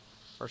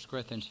1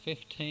 Corinthians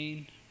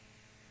 15:35.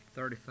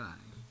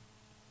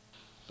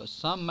 But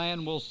some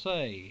man will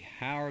say,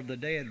 how are the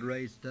dead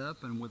raised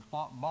up, and with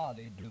what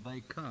body do they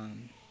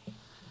come?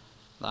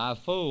 Thy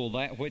fool,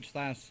 that which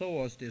thou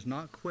sowest is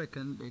not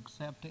quickened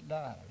except it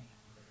die.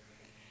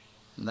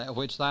 And that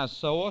which thou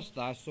sowest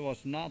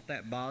not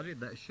that body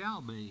that shall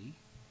be,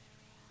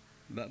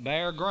 but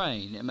bare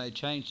grain. It may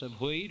change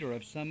of wheat or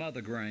of some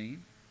other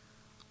grain.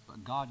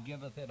 But God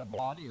giveth it a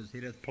body as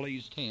it hath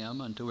pleased him,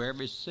 and to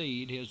every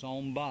seed his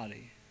own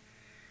body.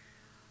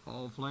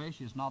 All flesh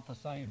is not the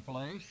same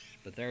flesh,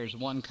 but there is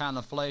one kind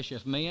of flesh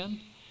of men,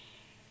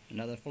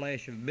 another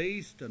flesh of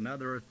beasts,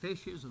 another of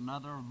fishes,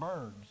 another of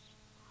birds.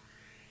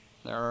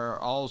 There are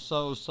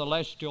also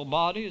celestial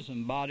bodies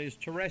and bodies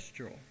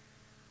terrestrial.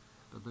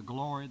 But the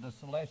glory of the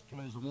celestial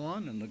is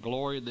one, and the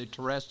glory of the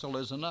terrestrial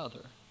is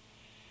another.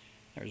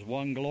 There's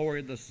one glory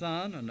of the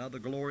sun, another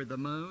glory of the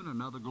moon,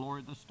 another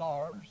glory of the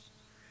stars.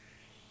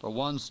 For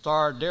one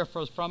star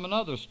differeth from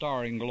another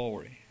star in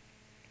glory.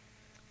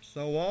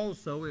 So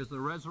also is the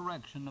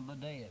resurrection of the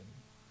dead.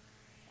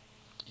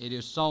 It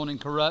is sown in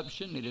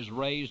corruption, it is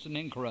raised in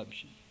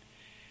incorruption.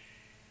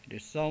 It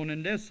is sown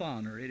in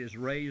dishonor, it is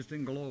raised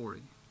in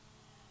glory.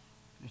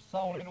 It is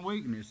sown in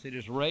weakness, it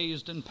is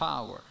raised in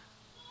power.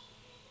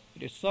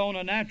 It is sown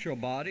a natural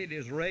body, it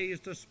is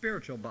raised a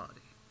spiritual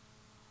body.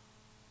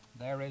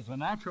 There is a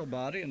natural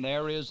body and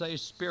there is a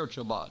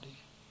spiritual body.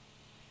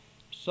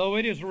 So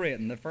it is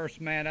written, the first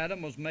man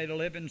Adam was made a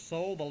living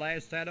soul, the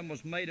last Adam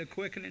was made a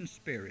quickening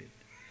spirit.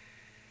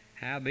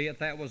 Howbeit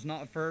that was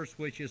not first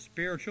which is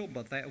spiritual,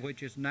 but that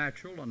which is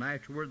natural, and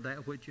afterward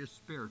that which is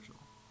spiritual.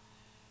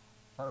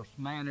 First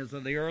man is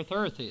of the earth,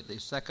 earthy. The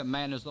second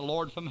man is the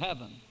Lord from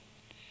heaven.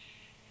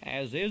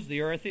 As is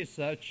the earthy,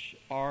 such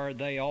are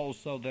they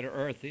also that are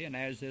earthy, and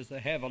as is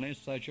the heavenly,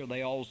 such are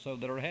they also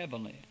that are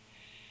heavenly.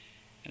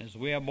 And as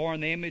we have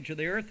borne the image of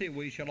the earthy,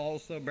 we shall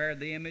also bear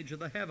the image of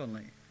the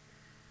heavenly.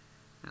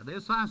 Now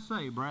this I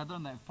say,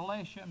 brethren, that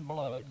flesh and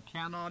blood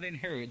cannot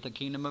inherit the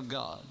kingdom of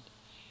God,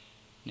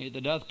 neither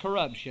doth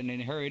corruption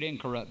inherit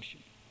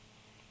incorruption.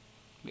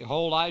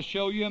 Behold, I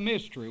show you a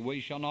mystery. We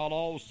shall not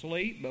all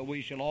sleep, but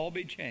we shall all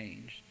be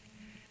changed.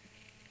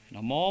 In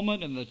a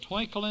moment, in the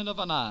twinkling of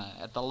an eye,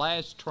 at the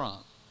last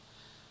trump,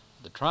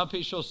 the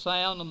trumpet shall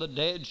sound, and the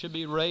dead shall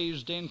be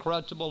raised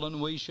incorruptible,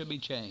 and we shall be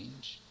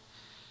changed.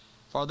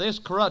 For this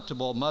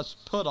corruptible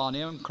must put on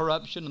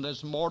incorruption, and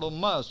this mortal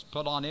must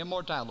put on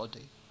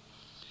immortality.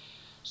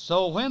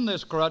 So when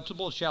this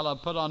corruptible shall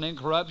have put on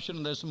incorruption,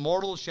 and this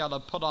mortal shall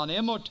have put on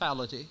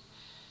immortality,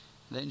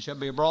 then shall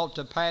be brought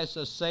to pass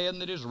the saying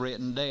that is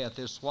written, death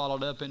is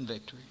swallowed up in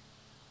victory.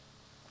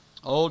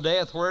 O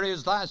death, where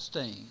is thy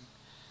sting?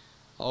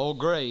 O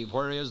grave,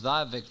 where is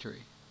thy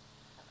victory?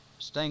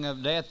 Sting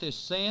of death is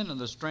sin,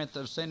 and the strength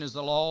of sin is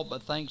the law,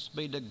 but thanks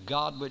be to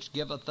God which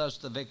giveth us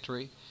the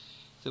victory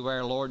through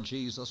our Lord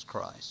Jesus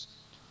Christ.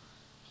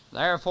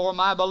 Therefore,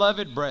 my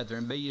beloved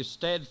brethren, be ye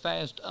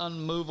steadfast,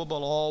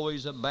 unmovable,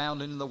 always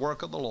abounding in the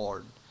work of the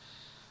Lord,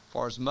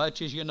 for as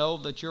much as you know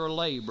that your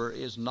labor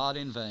is not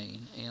in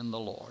vain in the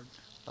Lord.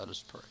 Let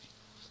us pray.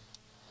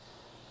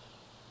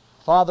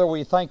 Father,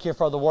 we thank you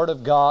for the Word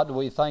of God.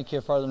 We thank you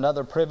for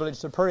another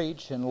privilege to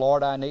preach. And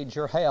Lord, I need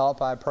your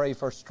help. I pray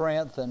for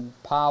strength and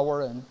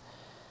power and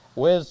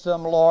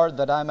wisdom, Lord,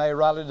 that I may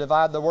rightly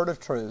divide the word of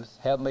truth.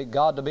 Help me,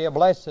 God, to be a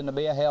blessing, to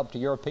be a help to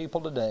your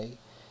people today.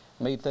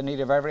 Meet the need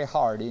of every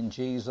heart in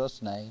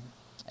Jesus' name.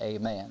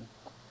 Amen.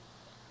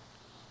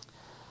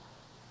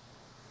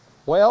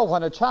 Well,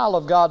 when a child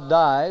of God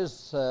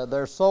dies,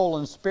 their soul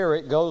and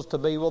spirit goes to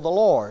be with the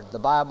Lord. The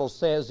Bible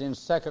says in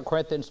 2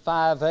 Corinthians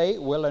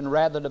 5:8, willing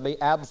rather to be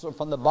absent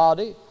from the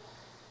body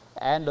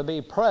and to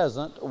be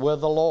present with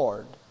the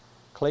Lord.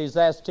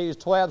 Ecclesiastes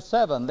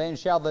 12:7, then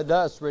shall the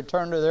dust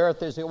return to the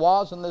earth as it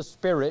was, and the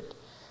spirit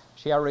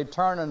shall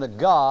return unto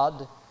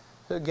God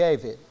who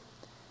gave it.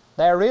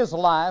 There is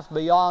life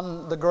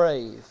beyond the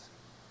grave.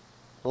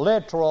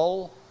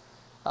 Literal,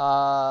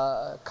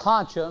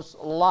 conscious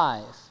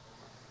life,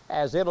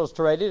 as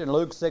illustrated in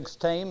Luke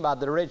 16 by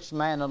the rich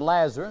man and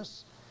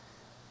Lazarus.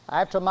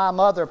 After my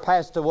mother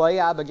passed away,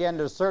 I began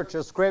to search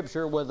the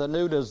Scripture with a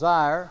new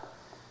desire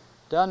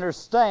to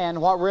understand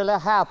what really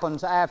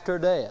happens after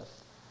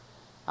death.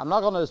 I'm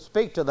not going to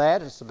speak to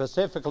that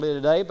specifically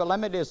today, but let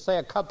me just say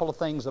a couple of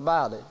things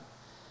about it.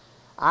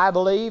 I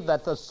believe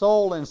that the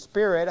soul and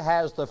spirit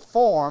has the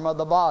form of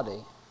the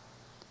body,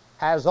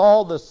 has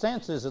all the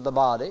senses of the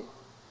body,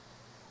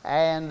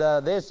 and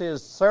this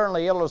is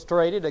certainly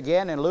illustrated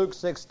again in Luke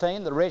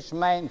 16. The rich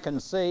man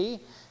can see,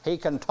 he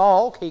can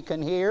talk, he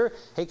can hear,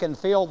 he can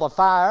feel the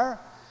fire,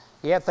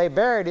 yet they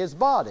buried his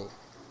body.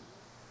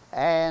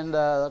 And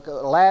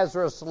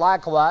Lazarus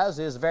likewise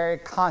is very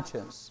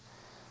conscious.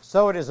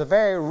 So it is a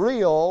very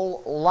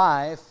real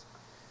life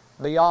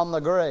beyond the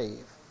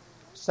grave.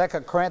 2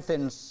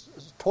 Corinthians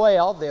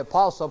 12, the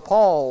Apostle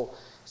Paul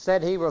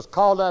said he was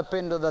called up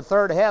into the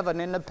third heaven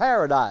into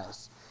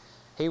paradise.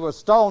 He was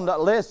stoned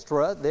at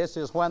Lystra, this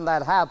is when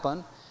that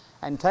happened,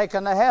 and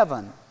taken to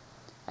heaven,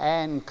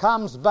 and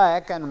comes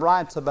back and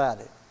writes about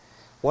it.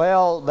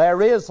 Well,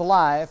 there is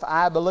life,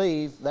 I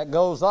believe, that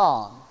goes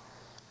on.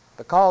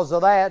 Because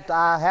of that,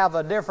 I have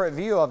a different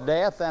view of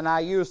death than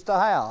I used to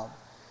have.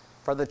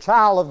 For the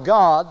child of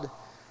God,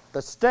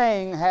 the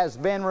sting has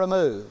been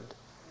removed.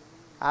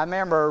 I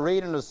remember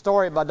reading a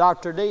story by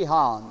Dr.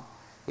 DeHaan.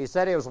 He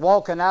said he was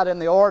walking out in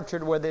the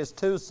orchard with his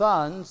two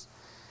sons,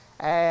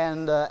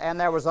 and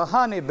there was a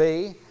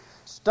honeybee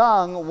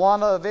stung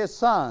one of his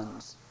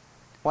sons.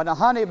 When a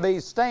honeybee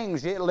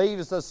stings you, it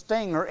leaves the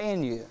stinger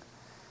in you,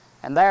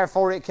 and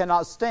therefore it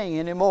cannot sting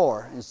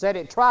anymore. And said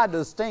it tried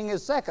to sting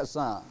his second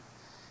son,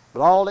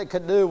 but all it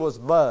could do was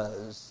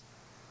buzz.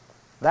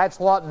 That's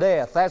what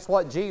death, that's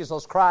what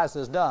Jesus Christ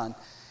has done.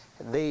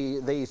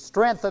 The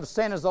strength of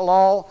sin is the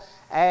law,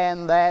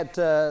 and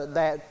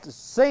that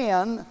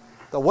sin,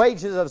 the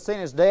wages of sin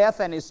is death,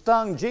 and it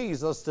stung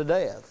Jesus to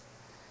death.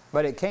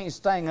 But it can't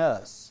sting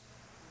us.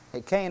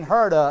 It can't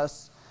hurt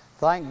us.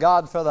 Thank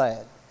God for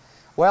that.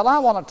 Well, I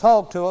want to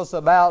talk to us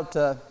about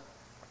the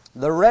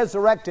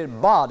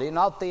resurrected body,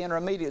 not the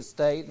intermediate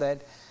state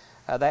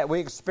that we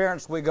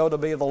experience when we go to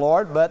be the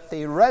Lord, but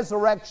the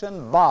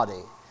resurrection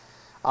body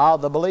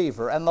of the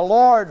believer. And the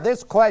Lord,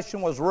 this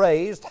question was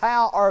raised,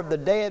 how are the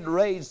dead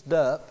raised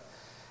up,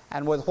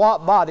 and with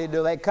what body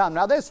do they come?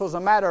 Now, this was a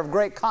matter of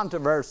great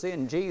controversy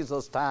in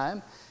Jesus'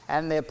 time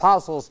and the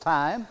apostles'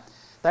 time.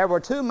 There were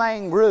two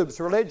main groups,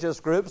 religious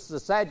groups, the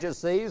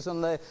Sadducees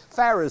and the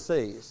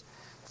Pharisees.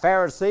 The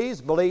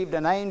Pharisees believed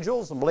in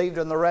angels and believed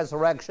in the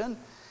resurrection,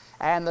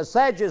 and the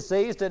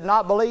Sadducees did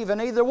not believe in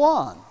either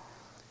one.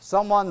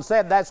 Someone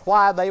said that's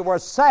why they were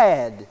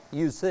sad,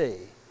 you see,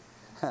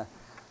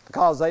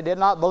 because they did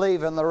not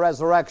believe in the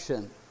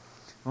resurrection.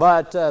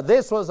 But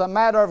this was a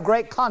matter of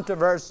great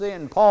controversy,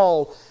 and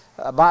Paul,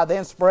 by the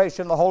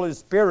inspiration of the Holy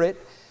Spirit,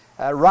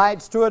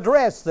 writes to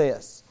address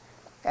this.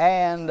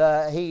 And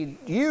he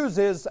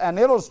uses an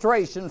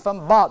illustration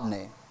from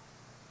botany.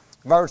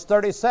 Verse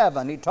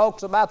 37, he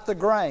talks about the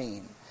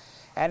grain.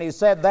 And he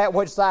said, that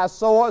which thou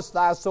sowest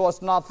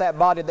not that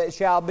body that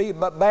shall be,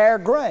 but bare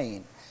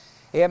grain.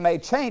 It may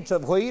change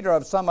of wheat or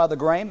of some other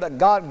grain, but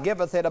God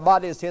giveth it a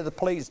body as he hath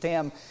pleased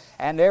him,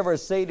 and every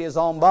seed his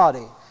own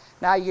body.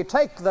 Now you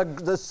take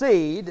the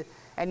seed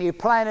and you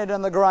plant it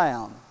in the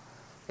ground.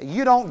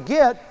 You don't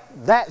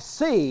get that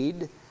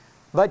seed,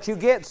 but you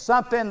get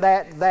something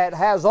that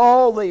has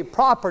all the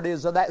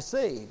properties of that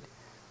seed.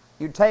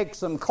 You take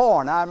some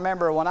corn. I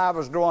remember when I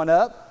was growing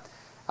up,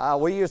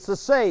 we used to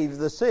save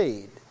the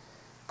seed.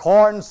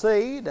 Corn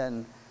seed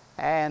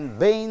and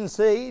bean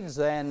seeds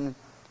and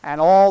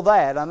all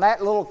that. And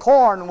that little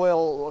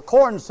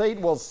corn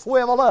seed will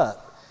swivel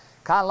up,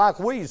 kind of like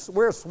we're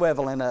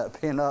swiveling up,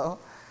 you know.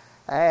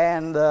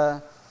 And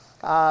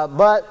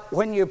but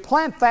when you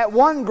plant that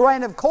one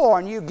grain of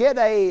corn, you get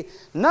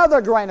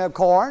another grain of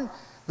corn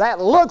that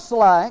looks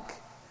like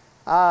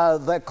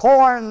the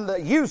corn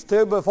that used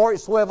to before it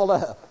swiveled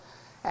up.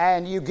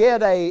 And you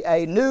get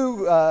a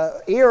new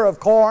ear of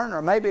corn,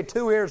 or maybe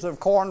 2 ears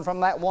of corn from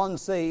that one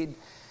seed,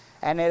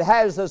 and it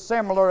has a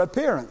similar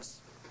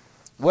appearance.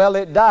 Well,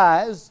 it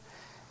dies,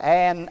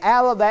 and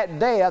out of that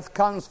death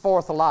comes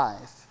forth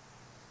life.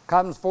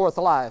 Comes forth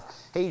life.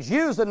 He's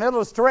used an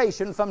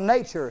illustration from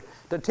nature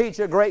to teach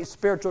a great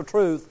spiritual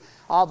truth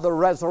of the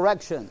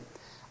resurrection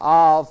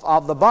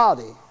of the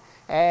body.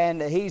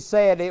 And he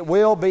said it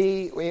will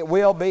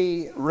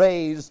be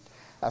raised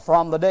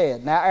from the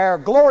dead. Now, our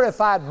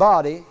glorified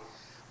body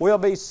will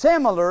be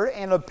similar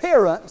in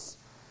appearance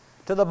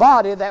to the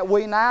body that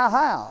we now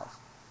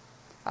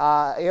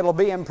have. It'll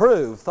be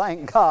improved,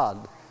 thank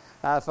God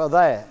for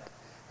that.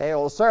 It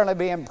will certainly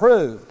be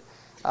improved.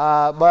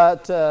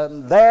 But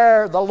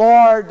there the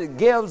Lord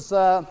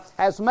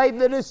has made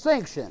the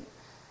distinction.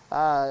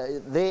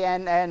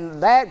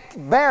 And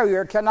that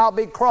barrier cannot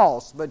be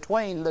crossed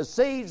between the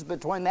seeds,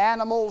 between the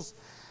animals.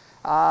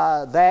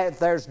 That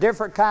there's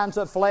different kinds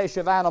of flesh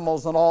of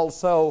animals, and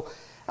also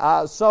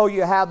so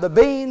you have the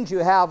beans, you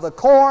have the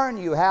corn,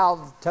 you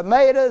have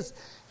tomatoes,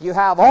 you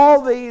have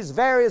all these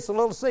various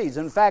little seeds.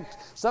 In fact,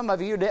 some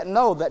of you didn't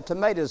know that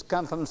tomatoes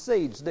come from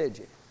seeds, did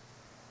you?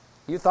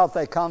 You thought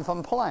they come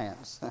from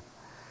plants.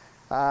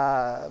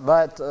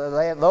 But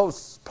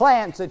those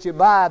plants that you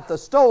buy at the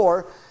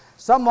store,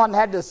 someone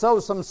had to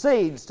sow some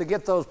seeds to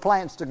get those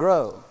plants to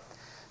grow.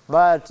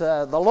 But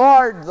the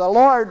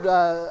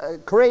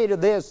Lord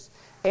created this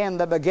in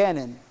the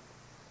beginning,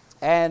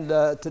 and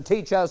to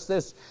teach us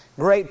this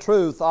great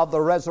truth of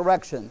the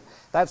resurrection.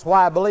 That's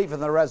why I believe in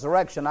the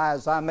resurrection.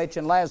 As I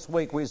mentioned last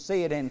week, we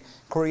see it in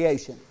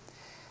creation.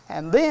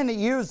 And then he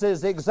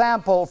uses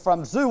example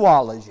from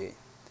zoology.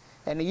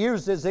 And he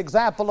uses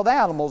example of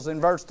animals in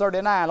verse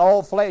 39.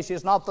 All flesh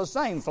is not the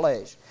same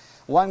flesh.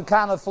 One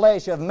kind of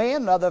flesh of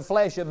men, another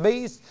flesh of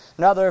beasts,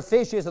 another of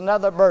fishes,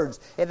 another birds.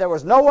 If there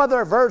was no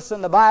other verse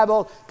in the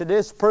Bible to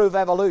disprove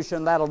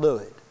evolution, that'll do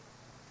it.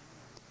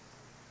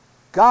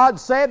 God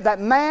said that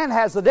man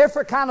has a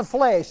different kind of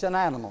flesh than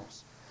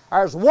animals.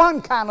 There's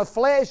one kind of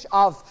flesh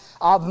of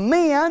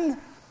men,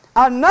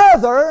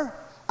 another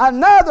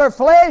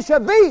flesh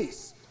of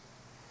beasts.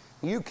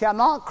 You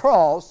cannot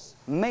cross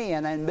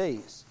men and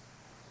beasts.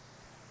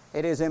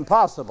 It is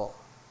impossible.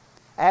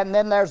 And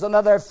then there's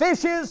another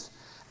fishes,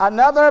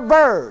 another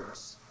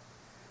birds.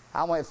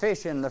 I went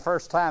fishing the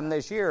first time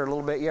this year, a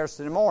little bit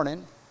yesterday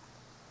morning,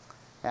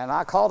 and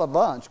I caught a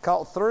bunch,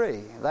 caught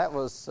 3. That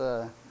was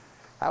a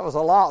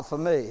lot for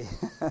me.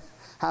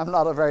 I'm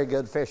not a very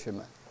good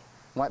fisherman.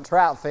 Went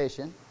trout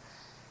fishing,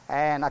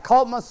 and I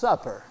caught my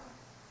supper.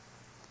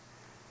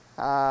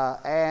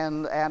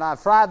 And I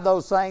fried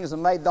those things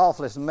and made the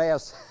awfulest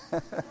mess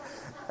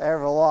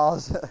ever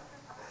was.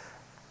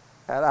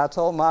 And I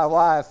told my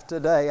wife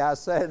today, I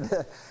said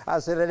it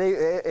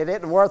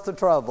isn't worth the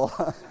trouble.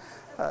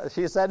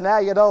 She said, now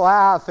you know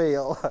how I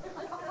feel.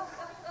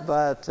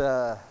 But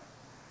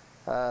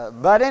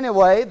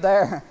anyway,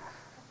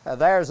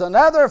 there's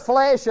another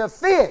flesh of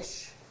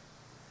fish,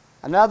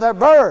 another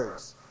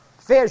birds.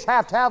 Fish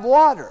have to have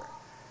water.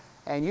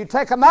 And you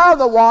take them out of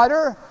the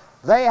water,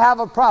 they have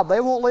a problem.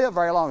 They won't live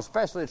very long,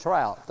 especially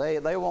trout. They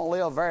won't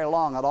live very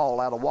long at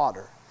all out of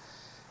water.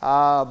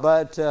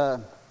 But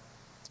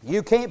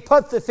you can't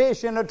put the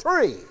fish in a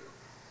tree.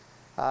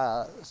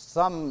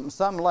 Some I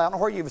don't know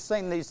where you've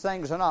seen these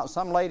things or not.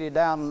 Some lady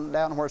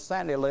down where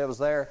Sandy lives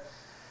there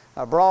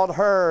brought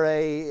her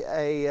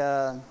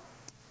a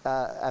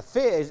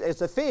fish.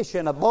 It's a fish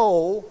in a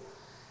bowl,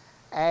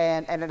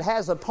 and it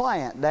has a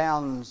plant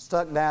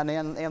stuck down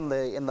in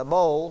the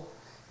bowl.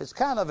 It's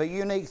kind of a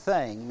unique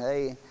thing.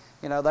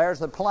 There's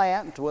the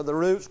plant with the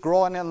roots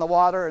growing in the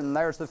water, and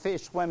there's the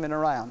fish swimming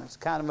around. It's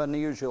kind of an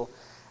unusual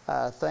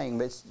thing,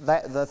 but it's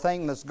the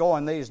thing that's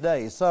going these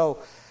days. So,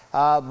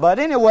 but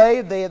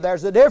anyway,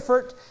 there's a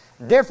different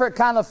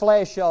kind of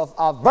flesh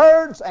of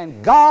birds,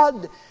 and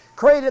God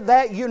created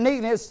that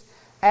uniqueness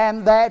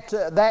and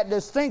that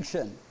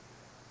distinction.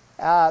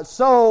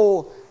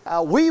 So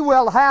we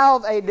will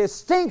have a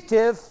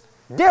distinctive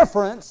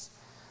difference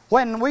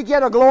when we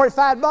get a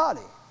glorified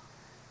body.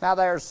 Now,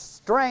 there's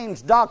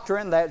strange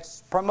doctrine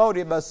that's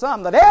promoted by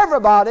some that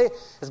everybody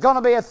is going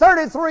to be a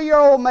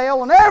 33-year-old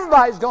male and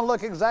everybody's going to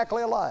look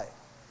exactly alike.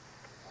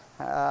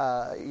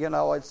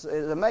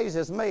 It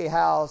amazes me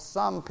how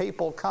some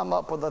people come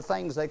up with the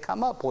things they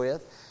come up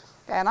with.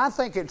 And I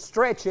think it's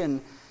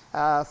stretching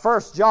 1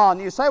 John.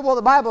 You say, well,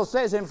 the Bible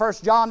says in 1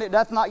 John, it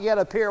doth not yet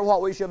appear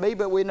what we shall be,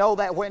 but we know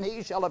that when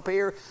He shall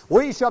appear,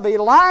 we shall be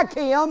like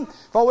Him,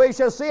 for we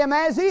shall see Him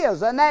as He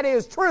is. And that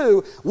is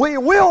true. We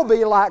will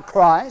be like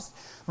Christ.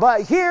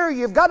 But here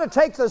you've got to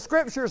take the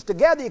Scriptures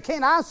together. You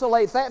can't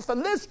isolate that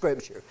from this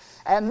Scripture.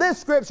 And this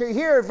Scripture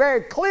here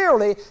very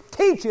clearly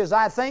teaches,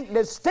 I think,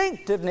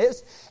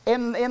 distinctiveness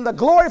in the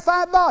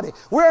glorified body.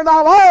 We're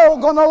not all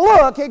going to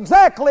look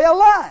exactly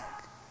alike.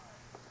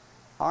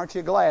 Aren't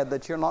you glad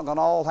that you're not going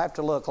to all have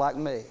to look like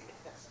me?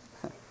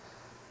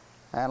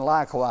 And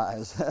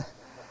likewise.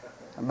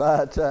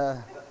 But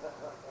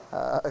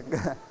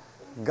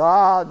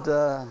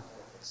God...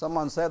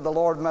 Someone said the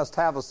Lord must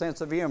have a sense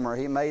of humor.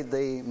 He made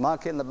the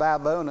monkey and the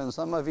baboon and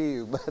some of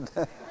you.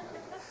 But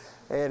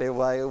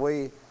anyway,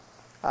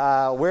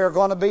 we're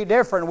going to be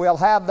different. We'll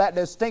have that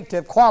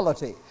distinctive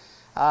quality.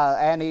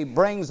 And he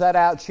brings that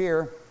out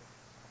here.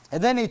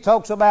 And then he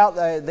talks about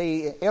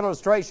the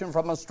illustration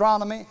from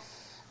astronomy.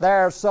 There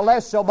are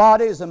celestial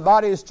bodies and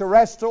bodies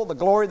terrestrial. The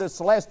glory of the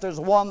celestial is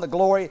one. The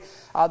glory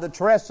of the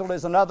terrestrial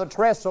is another.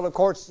 Terrestrial, of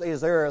course,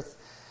 is earth.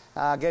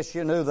 I guess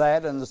you knew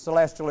that. And the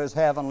celestial is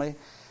heavenly.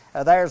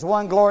 There's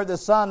one glory of the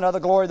sun, another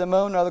glory of the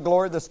moon, another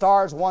glory of the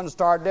stars. One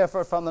star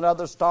differeth from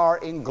another star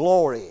in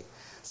glory.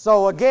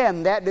 So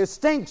again, that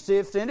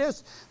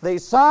distinctiveness, the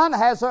sun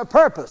has a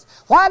purpose.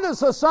 Why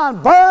does the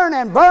sun burn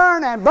and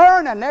burn and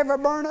burn and never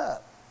burn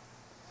up?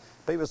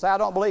 People say, I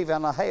don't believe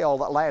in a hell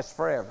that lasts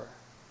forever.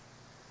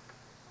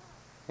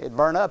 It'd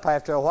burn up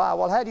after a while.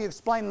 Well, how do you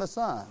explain the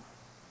sun?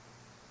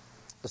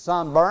 The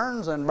sun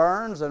burns and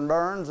burns and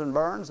burns and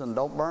burns and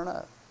don't burn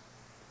up.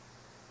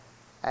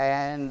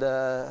 And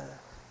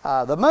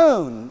the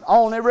moon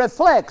only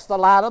reflects the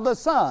light of the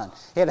sun.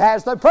 It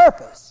has the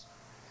purpose.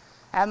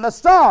 And the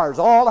stars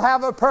all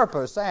have a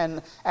purpose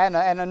and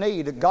a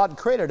need. God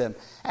created them.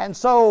 And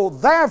so,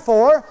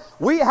 therefore,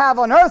 we have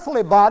an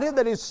earthly body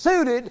that is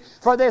suited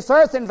for this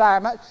earth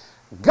environment.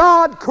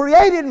 God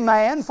created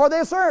man for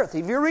this earth.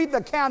 If you read the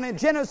account in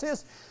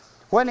Genesis,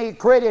 when He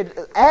created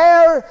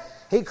air,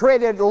 He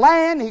created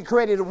land, He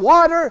created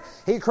water,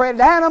 He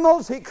created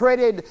animals, He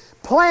created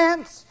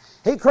plants,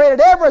 He created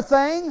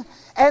everything.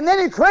 And then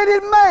He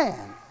created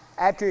man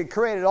after He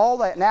created all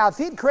that. Now, if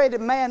He'd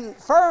created man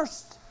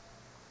first,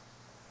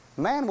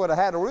 man would have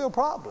had a real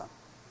problem.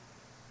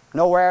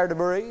 No air to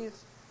breathe,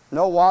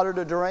 no water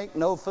to drink,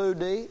 no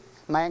food to eat.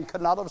 Man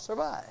could not have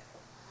survived.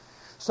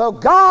 So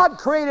God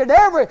created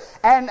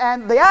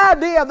and the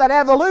idea of that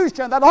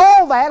evolution, that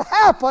all that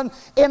happened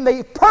in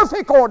the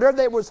perfect order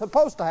that was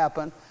supposed to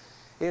happen,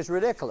 is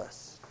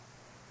ridiculous.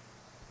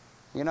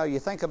 You know, you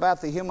think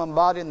about the human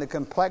body and the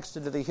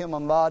complexity of the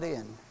human body,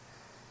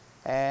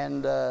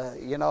 and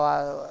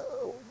I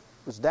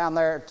was down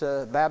there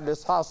at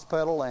Baptist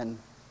Hospital in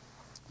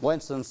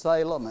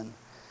Winston-Salem,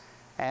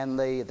 and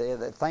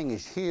the thing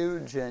is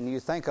huge, and you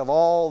think of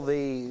all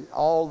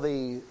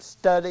the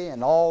study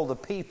and all the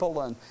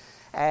people,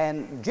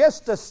 and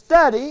just to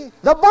study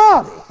the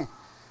body.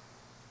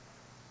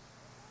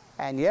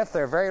 And yet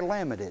they're very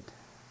limited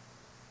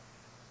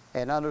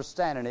in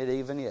understanding it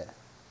even yet.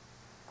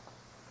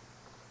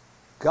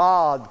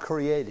 God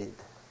created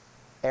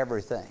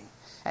everything.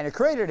 And He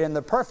created in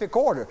the perfect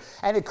order.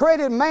 And He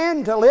created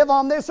man to live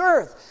on this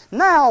earth.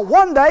 Now,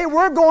 one day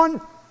we're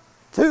going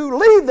to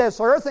leave this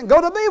earth and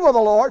go to be with the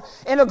Lord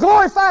in a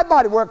glorified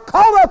body. We're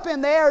caught up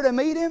in the air to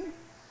meet Him.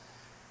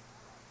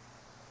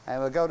 And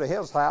we'll go to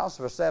His house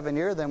for 7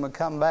 years, then we'll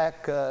come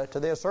back to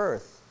this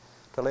earth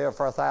to live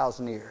for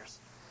 1,000 years.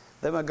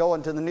 Then we'll go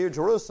into the New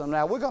Jerusalem.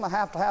 Now, we're going to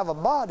have a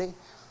body.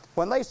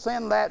 When they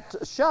send that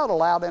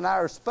shuttle out in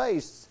outer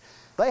space,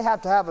 they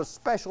have to have a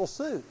special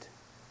suit.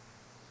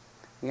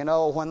 You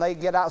know, when they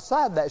get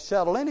outside that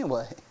shuttle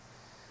anyway,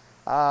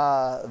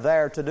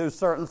 there to do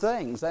certain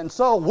things. And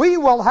so we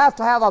will have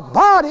to have a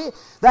body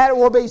that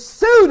will be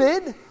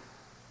suited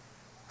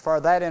for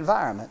that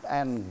environment.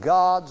 And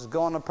God's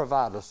going to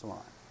provide us one.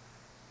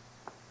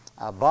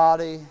 A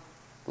body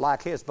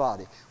like His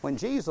body. When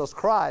Jesus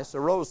Christ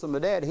arose from the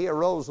dead, He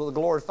arose with a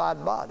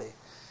glorified body.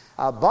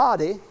 A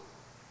body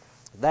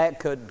that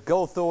could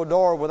go through a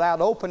door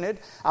without opening it.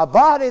 A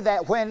body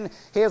that when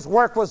His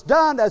work was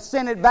done,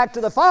 ascended back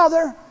to the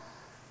Father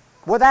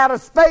without a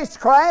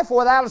spacecraft,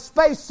 without a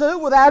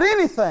spacesuit, without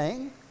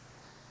anything,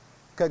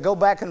 could go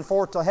back and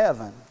forth to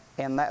heaven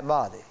in that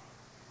body.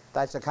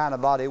 That's the kind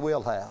of body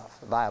we'll have,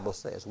 the Bible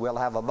says. We'll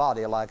have a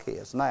body like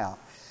His. Now,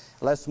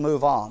 let's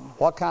move on.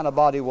 What kind of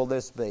body will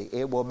this be?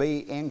 It will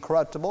be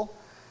incorruptible.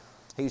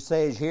 He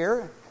says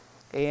here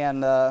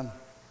in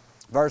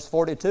verse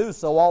 42,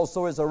 so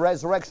also is the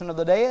resurrection of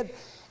the dead.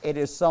 It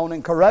is sown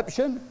in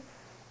corruption.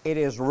 It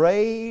is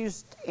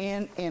raised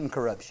in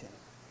incorruption.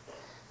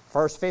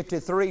 Verse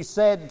 53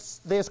 said,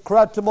 this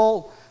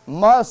corruptible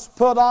must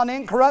put on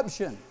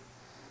incorruption,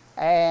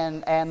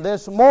 and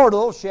this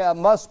mortal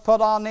must put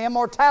on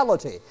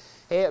immortality.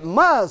 It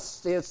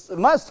must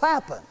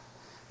happen.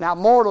 Now,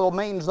 mortal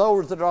means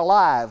those that are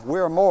alive.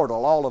 We're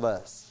mortal, all of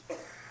us.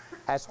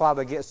 That's why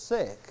we get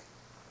sick.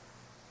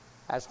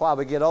 That's why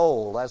we get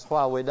old. That's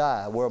why we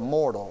die. We're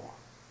mortal.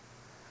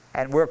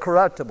 And we're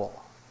corruptible.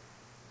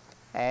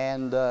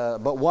 And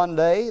but one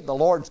day, the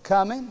Lord's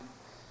coming.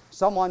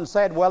 Someone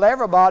said, well,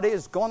 everybody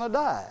is going to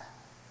die.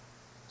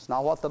 It's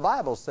not what the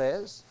Bible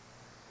says.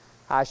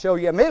 I show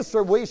you a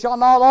mystery. We shall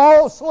not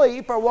all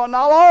sleep, or we're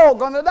not all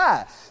going to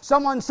die.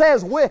 Someone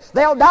says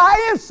they'll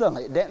die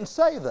instantly. It didn't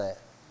say that.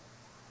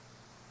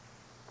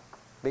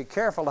 Be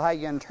careful how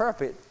you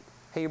interpret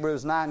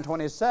Hebrews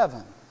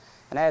 9:27.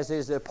 And as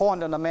is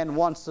appointed unto men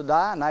once to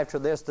die, and after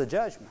this the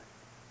judgment.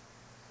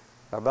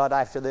 But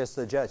after this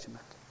the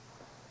judgment.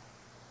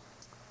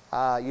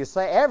 You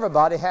say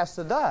everybody has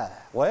to die.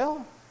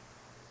 Well,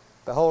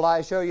 behold,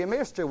 I show you a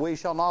mystery. We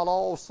shall not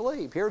all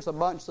sleep. Here's a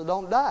bunch that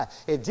don't die.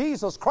 If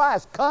Jesus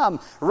Christ come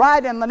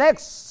right in the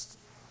next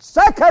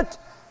second,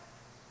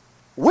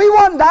 we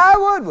wouldn't die,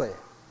 would we?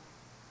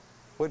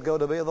 We'd go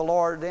to be with the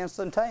Lord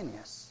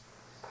instantaneous.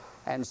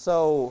 And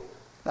so,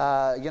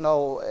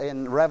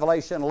 in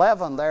Revelation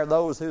 11, there are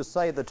those who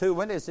say the two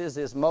witnesses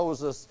is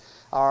Moses,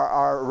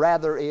 or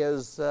rather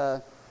is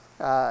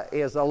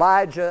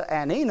Elijah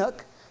and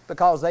Enoch,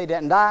 because they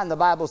didn't die, and the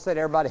Bible said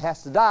everybody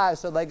has to die,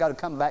 so they got to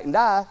come back and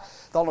die.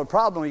 The only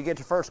problem when you get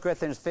to 1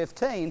 Corinthians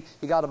 15,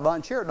 you got a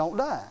bunch here that don't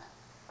die.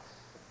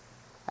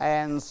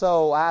 And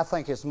so I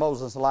think it's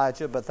Moses,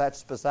 Elijah, but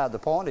that's beside the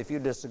point. If you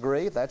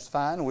disagree, that's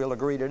fine. We'll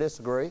agree to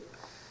disagree.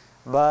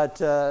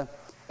 But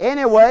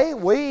anyway,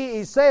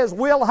 he says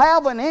we'll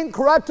have an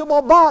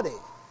incorruptible body.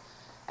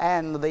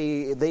 And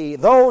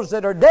those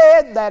that are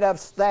dead, that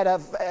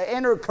have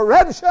entered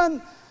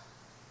corruption,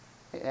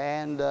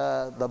 and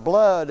the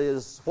blood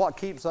is what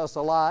keeps us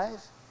alive.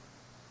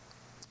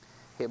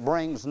 It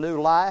brings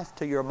new life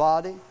to your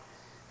body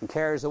and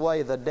carries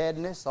away the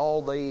deadness,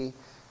 all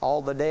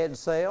the dead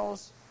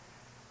cells.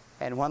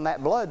 And when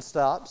that blood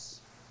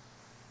stops,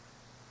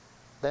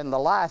 then the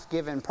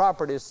life-giving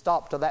properties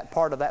stop to that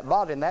part of that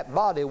body, and that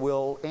body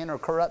will enter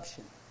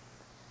corruption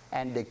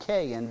and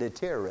decay and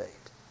deteriorate.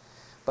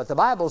 But the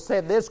Bible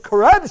said this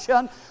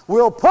corruption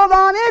will put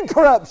on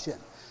incorruption.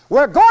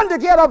 We're going to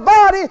get a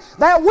body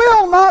that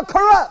will not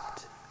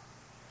corrupt.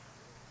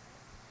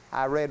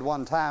 I read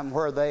one time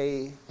where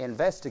they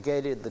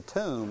investigated the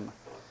tomb,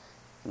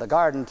 the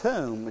garden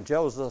tomb of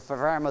Joseph of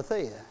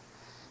Arimathea.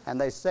 And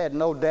they said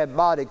no dead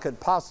body could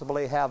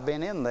possibly have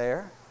been in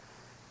there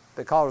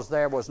because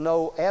there was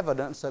no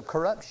evidence of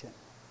corruption.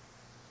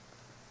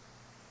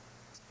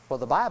 Well,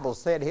 the Bible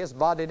said his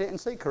body didn't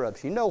see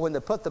corruption. You know, when they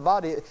put the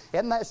body,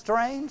 isn't that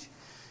strange?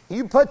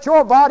 You put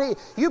your body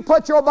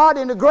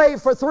in the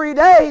grave for 3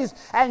 days,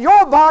 and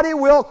your body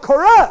will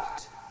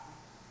corrupt.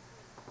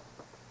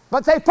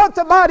 But they put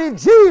the body of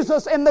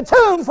Jesus in the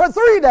tomb for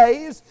 3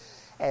 days,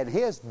 and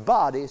his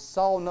body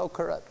saw no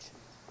corruption.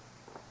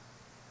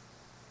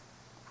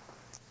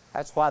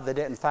 That's why they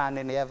didn't find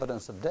any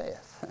evidence of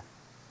death.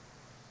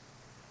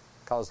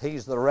 Because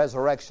he's the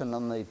resurrection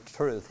and the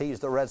truth. He's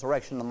the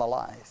resurrection and the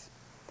life.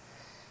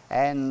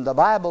 And the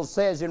Bible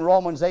says in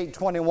Romans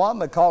 8:21,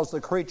 because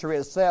the creature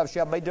itself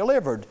shall be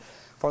delivered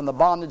from the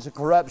bondage of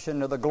corruption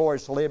to the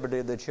glorious liberty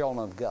of the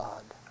children of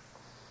God.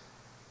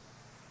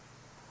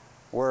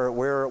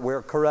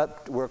 We're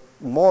corrupt, we're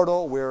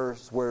mortal,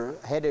 we're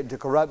headed to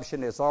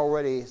corruption. It's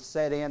already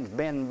set in,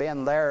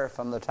 been there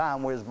from the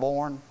time we was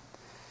born.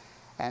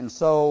 And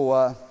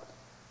so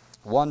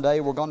one day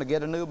we're going to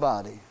get a new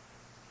body.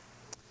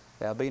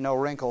 There'll be no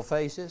wrinkled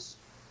faces.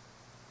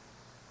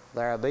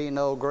 There'll be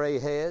no gray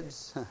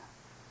heads.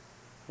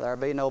 There'll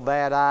be no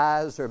bad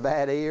eyes or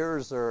bad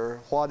ears or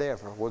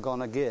whatever. We're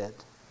going to get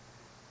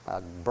a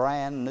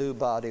brand new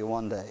body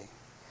one day.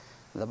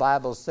 The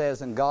Bible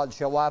says, and God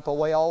shall wipe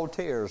away all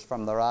tears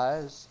from their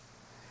eyes.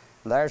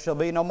 There shall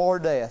be no more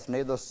death,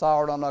 neither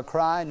sorrow nor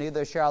crying,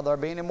 neither shall there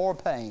be any more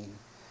pain,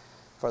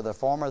 for the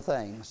former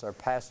things are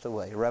passed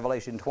away.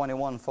 Revelation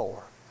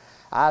 21:4.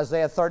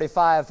 Isaiah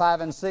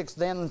 35:5-6.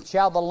 Then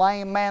shall the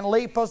lame man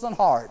leap as an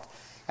hart,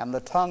 and the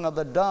tongue of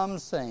the dumb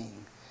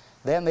sing.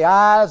 Then the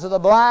eyes of the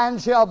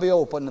blind shall be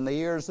opened, and the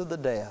ears of the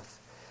deaf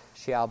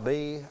shall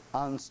be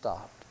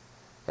unstopped.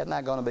 Isn't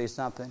that going to be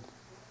something?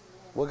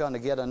 We're going to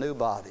get a new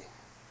body.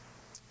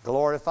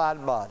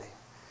 Glorified body.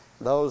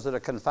 Those that are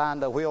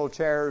confined to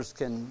wheelchairs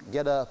can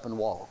get up and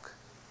walk.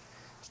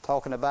 I was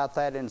talking about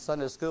that in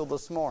Sunday school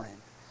this morning.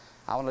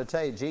 I want to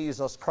tell you,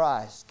 Jesus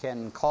Christ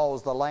can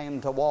cause the lame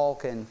to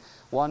walk, and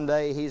one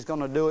day He's going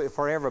to do it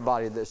for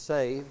everybody that's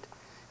saved.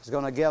 He's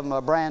going to give them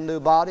a brand new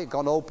body,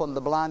 going to open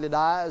the blinded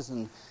eyes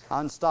and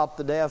unstop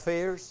the deaf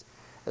ears.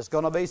 It's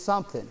going to be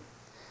something.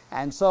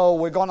 And so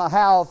we're going to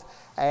have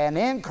an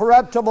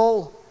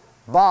incorruptible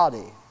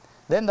body.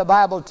 Then the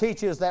Bible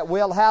teaches that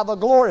we'll have a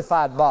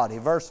glorified body.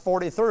 Verse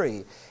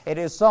 43, it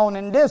is sown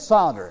in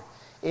dishonor.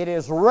 It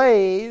is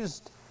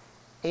raised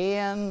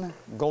in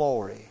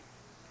glory.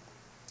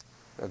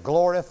 A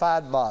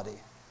glorified body.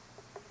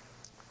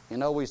 You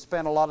know, we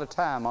spend a lot of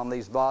time on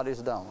these bodies,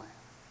 don't we?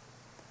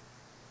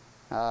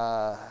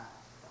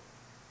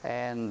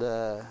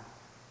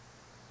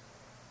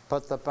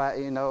 Put the,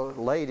 you know,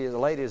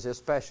 ladies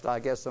especially, I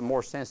guess, are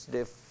more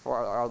sensitive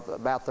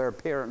about their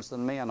appearance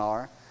than men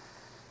are.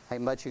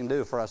 Ain't much you can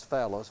do for us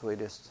fellows. We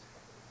just,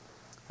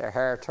 their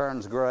hair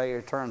turns gray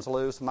or turns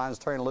loose. Mine's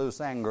turned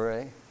loose and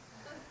gray.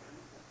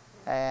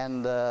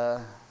 And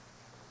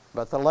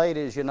but the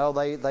ladies, you know,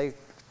 they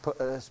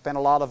spend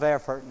a lot of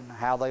effort in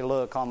how they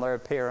look on their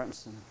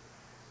appearance.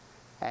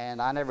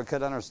 And I never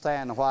could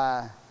understand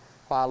why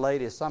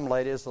some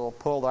ladies will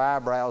pull their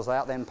eyebrows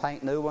out and then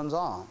paint new ones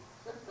on.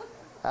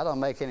 That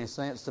don't make any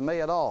sense to me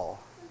at all.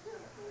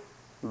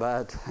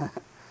 But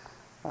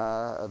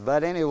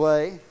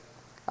anyway,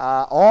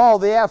 all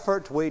the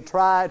effort we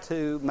try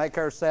to make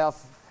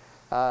ourselves,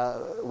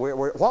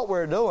 what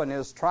we're doing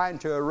is trying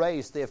to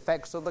erase the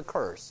effects of the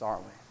curse,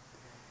 aren't we?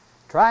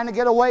 Trying to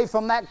get away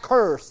from that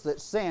curse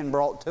that sin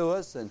brought to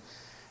us, and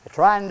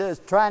trying to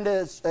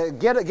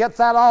get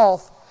that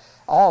off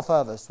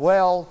of us.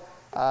 Well,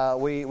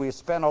 we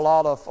spent a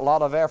lot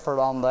of effort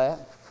on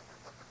that.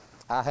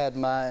 I had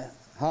my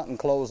hunting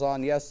clothes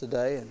on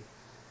yesterday,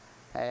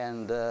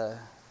 and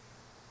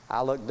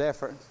I look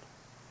different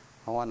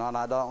when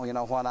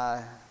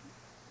I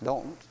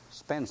don't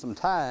spend some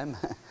time.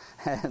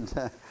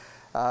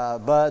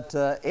 But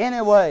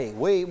anyway,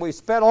 we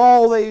spent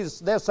all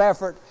this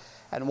effort,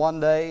 and one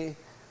day,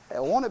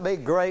 won't it be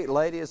great,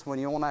 ladies, when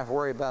you won't have to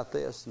worry about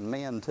this, and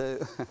men too?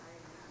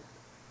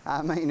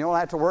 I mean, you don't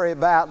have to worry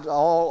about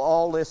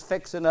all this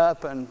fixing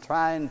up and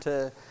trying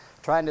to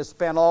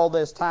spend all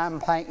this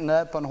time painting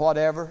up and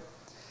whatever.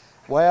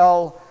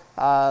 Well,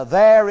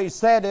 there he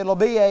said it'll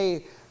be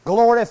a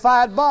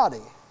glorified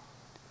body.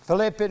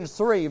 Philippians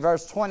 3,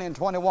 verse 20 and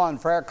 21,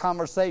 for our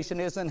conversation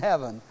is in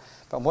heaven,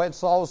 from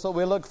whence also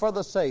we look for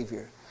the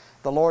Savior,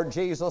 the Lord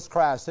Jesus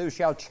Christ, who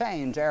shall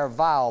change our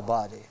vile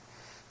body,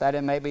 that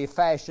it may be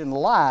fashioned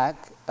like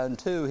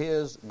unto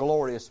His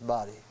glorious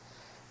body.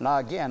 Now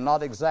again,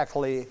 not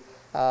exactly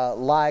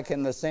like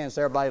in the sense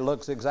everybody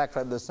looks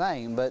exactly the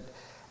same, but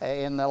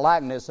in the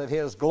likeness of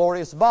His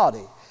glorious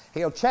body.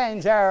 He'll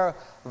change our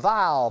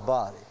vile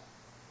body,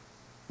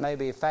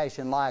 maybe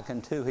fashioned like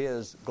unto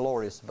His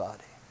glorious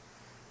body.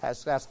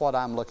 That's what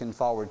I'm looking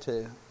forward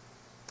to.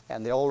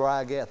 And the older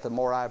I get, the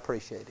more I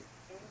appreciate it.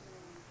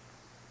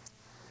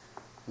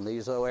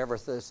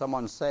 And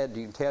someone said,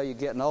 you can tell you're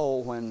getting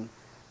old when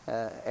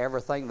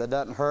everything that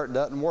doesn't hurt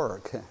doesn't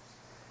work.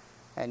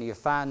 And you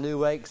find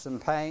new aches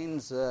and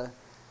pains, you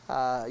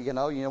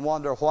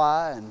wonder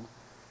why. And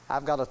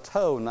I've got a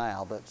toe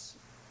now that's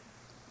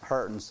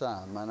hurting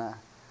some. And I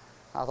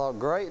thought,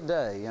 great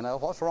day,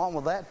 what's wrong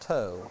with that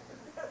toe?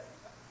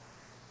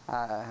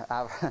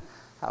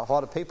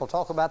 What do people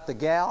talk about, the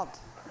gout?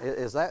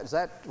 Is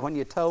that when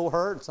your toe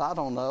hurts? I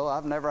don't know.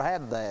 I've never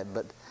had that,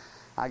 but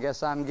I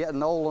guess I'm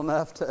getting old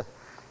enough to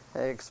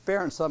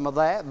experience some of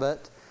that.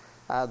 But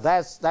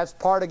that's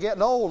part of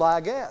getting old,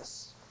 I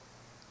guess.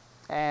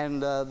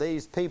 And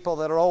these people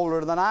that are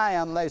older than I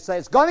am, they say,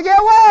 it's going to get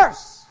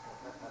worse.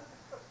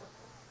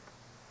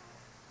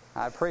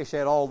 I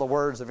appreciate all the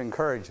words of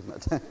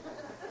encouragement.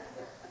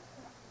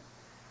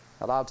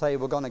 But I'll tell you,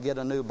 we're going to get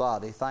a new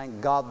body.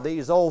 Thank God.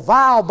 These old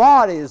vile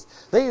bodies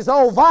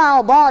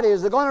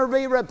are going to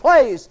be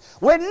replaced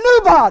with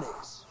new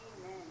bodies.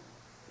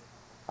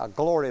 A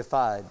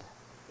glorified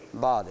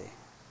body.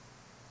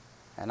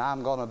 And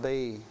I'm going to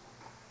be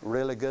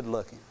really good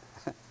looking.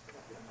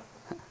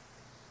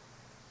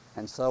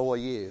 And so will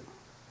you.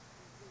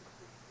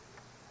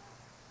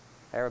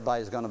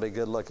 Everybody's going to be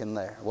good looking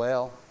there.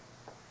 Well,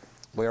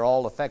 we're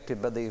all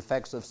affected by the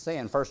effects of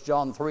sin. 1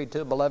 John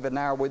 3:2, Beloved,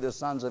 now are we the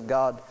sons of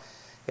God.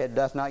 It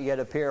doth not yet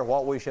appear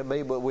what we shall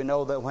be, but we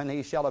know that when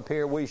He shall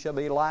appear, we shall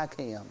be like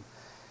Him,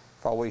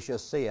 for we shall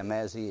see Him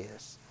as He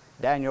is.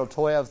 Daniel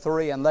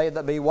 12:3, And they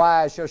that be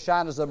wise shall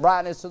shine as the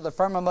brightness of the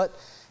firmament,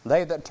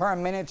 they that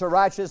turn many to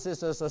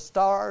righteousness as the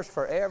stars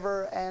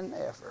forever and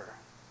ever.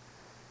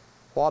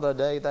 What a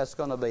day that's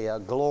going to be, a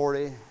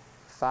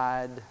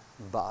glorified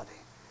body.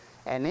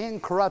 An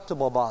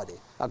incorruptible body,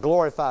 a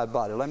glorified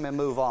body. Let me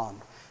move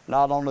on.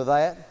 Not only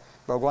that,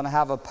 but we're going to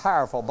have a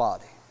powerful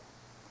body.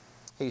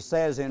 He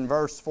says in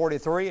verse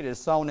 43, it is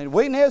sown in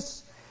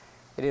weakness,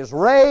 it is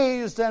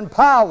raised in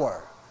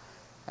power.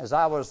 As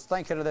I was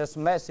thinking of this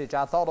message,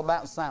 I thought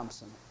about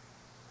Samson.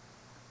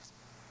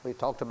 We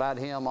talked about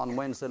him on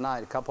Wednesday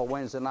night, a couple of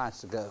Wednesday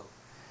nights ago.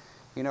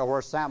 You know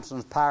where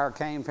Samson's power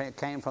came from? It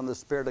came from the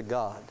Spirit of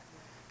God.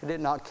 It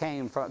did not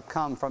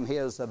come from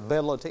his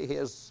ability,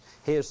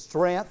 his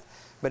strength,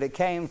 but it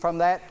came from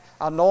that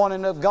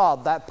anointing of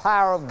God, that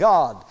power of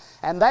God.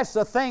 And that's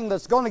the thing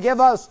that's going to give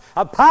us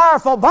a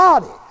powerful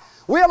body.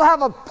 We'll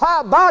have a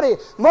body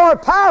more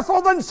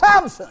powerful than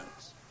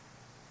Samson's.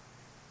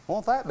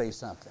 Won't that be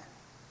something?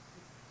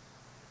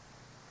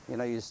 You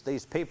know,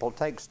 these people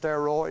take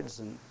steroids,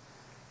 and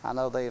I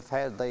know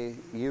they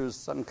use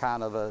some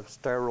kind of a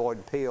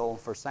steroid pill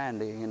for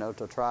Sandy, you know,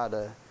 to try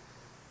to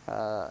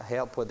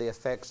help with the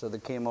effects of the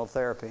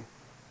chemotherapy.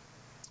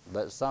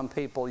 But some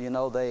people, you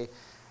know, they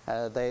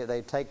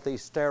take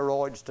these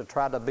steroids to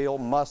try to build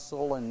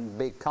muscle and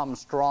become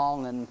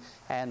strong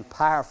and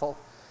powerful.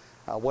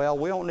 Well,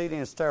 we don't need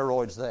any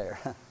steroids there.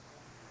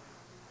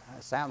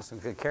 Samson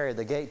could carry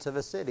the gates of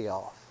a city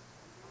off.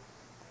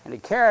 And he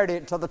carried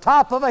it to the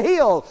top of a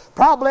hill,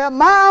 probably a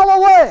mile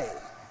away.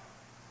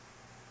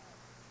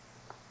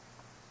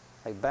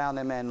 They bound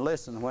him, and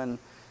listen, when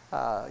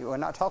we're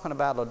not talking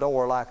about a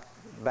door like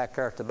back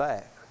there at the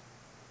back.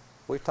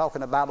 We're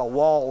talking about a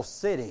walled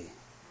city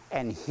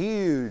and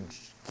huge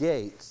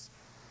gates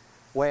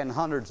weighing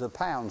hundreds of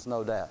pounds,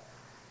 no doubt.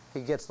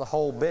 He gets the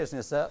whole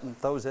business up and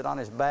throws it on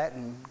his back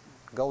and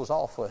goes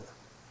off with it.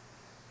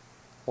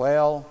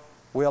 Well,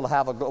 we'll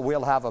have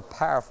a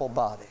powerful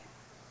body.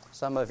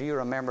 Some of you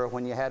remember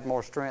when you had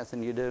more strength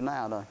than you do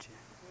now, don't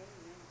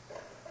you?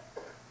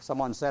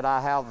 Someone said,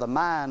 I have the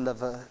mind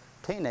of a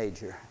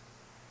teenager,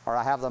 or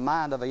I have the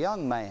mind of a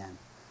young man,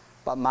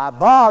 but my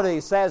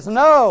body says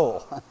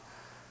no.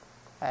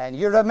 And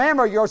you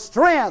remember your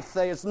strength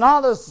is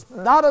not as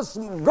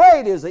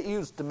great as it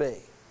used to be.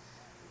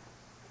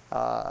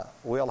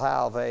 We'll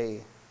have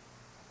a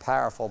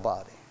powerful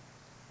body,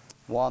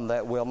 one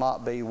that will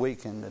not be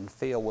weakened and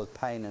filled with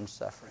pain and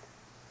suffering.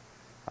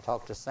 I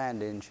talked to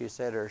Sandy, and she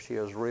said she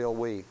was real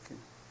weak.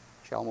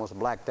 She almost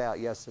blacked out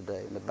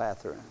yesterday in the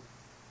bathroom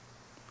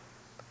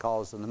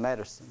because of the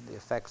medicine, the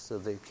effects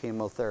of the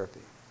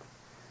chemotherapy.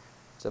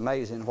 It's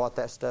amazing what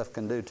that stuff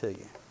can do to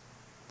you.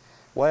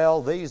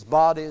 Well, these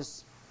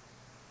bodies,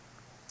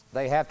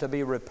 they have to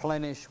be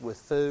replenished with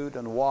food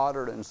and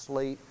water and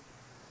sleep.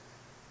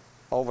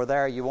 Over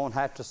there, you won't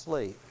have to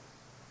sleep.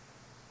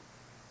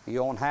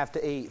 You won't have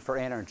to eat for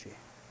energy.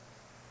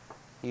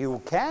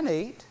 You can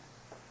eat.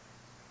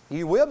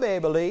 You will be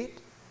able to eat.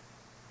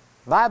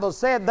 The Bible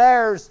said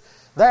there's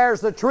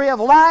the tree of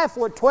life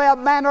with 12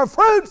 manner of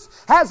fruits,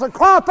 has a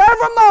crop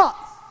every month.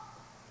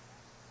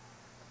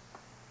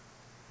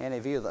 Any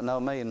of you that know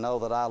me know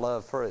that I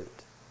love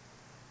fruit.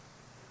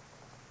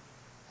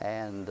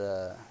 And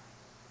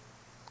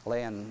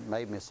Lynn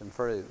made me some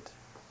fruit.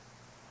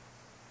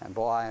 And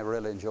boy, I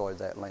really enjoyed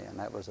that, Lynn.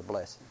 That was a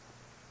blessing.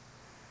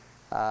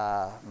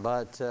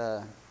 But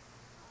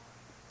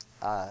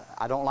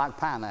I don't like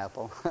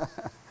pineapple.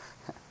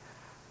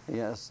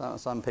 Yes,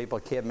 some people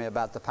kid me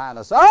about the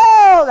pineapple.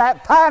 Oh,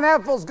 that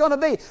pineapple's going to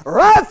be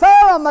right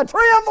there on the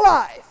tree of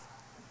life.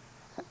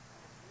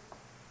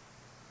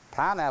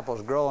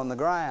 Pineapples grow on the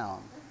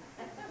ground.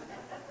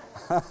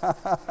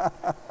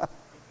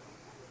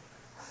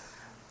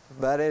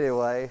 But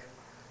anyway,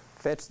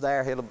 if it's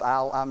there,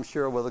 I'm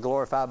sure with a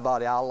glorified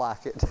body, I'll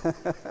like it.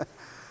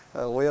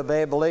 We'll be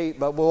able to eat,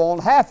 but we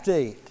won't have to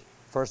eat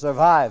for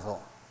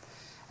survival.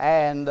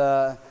 And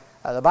the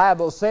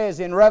Bible says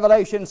in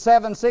Revelation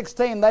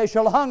 7:16, they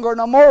shall hunger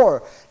no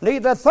more,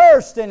 neither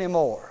thirst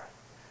anymore.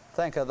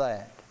 Think of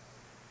that.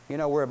 You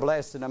know, we're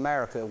blessed in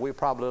America. We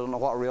probably don't know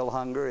what real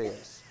hunger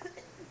is.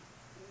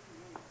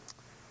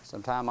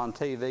 Sometime on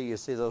TV, you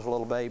see those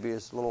little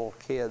babies, little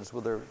kids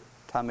with their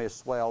tummies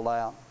swelled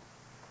out.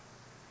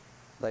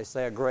 They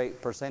say a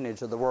great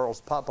percentage of the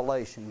world's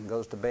population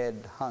goes to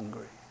bed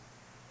hungry.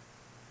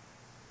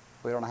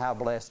 We don't know how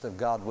blessed of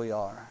God we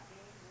are.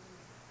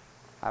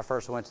 I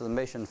first went to the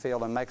mission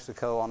field in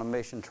Mexico on a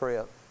mission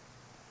trip,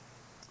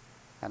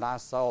 and I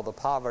saw the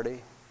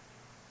poverty,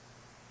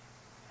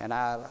 and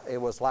it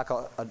was like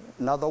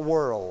another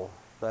world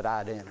that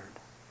I'd entered.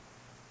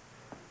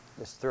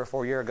 This 3 or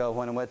 4 years ago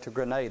when I went to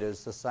Grenada,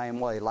 it's the same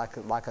way,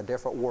 like a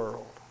different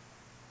world.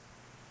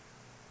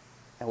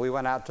 And we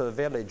went out to a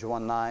village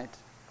one night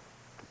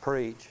to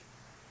preach,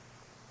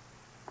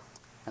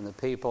 and the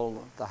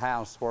people, the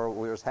house where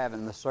we was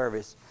having the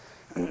service,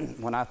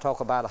 when I talk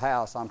about a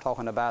house, I'm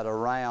talking about a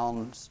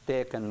round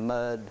stick and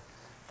mud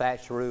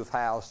thatch roof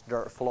house,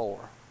 dirt floor.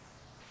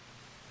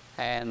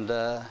 And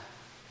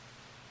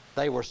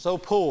they were so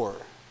poor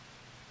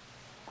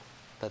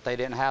that they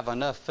didn't have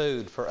enough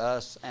food for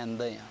us and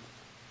them.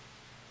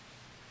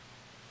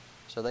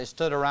 So they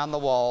stood around the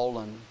wall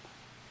and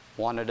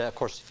wanted to, of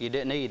course, if you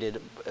didn't eat,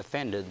 it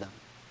offended them,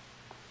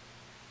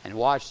 and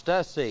watched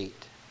us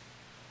eat.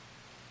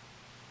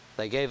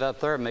 They gave up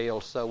their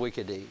meals so we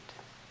could eat.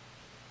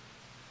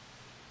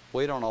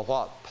 We don't know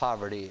what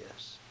poverty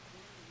is.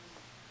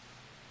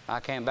 I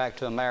came back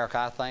to America.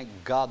 I thank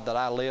God that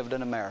I lived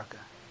in America.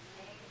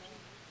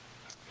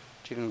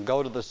 You can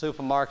go to the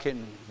supermarket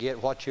and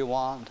get what you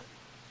want.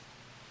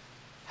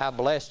 How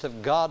blessed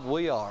of God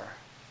we are.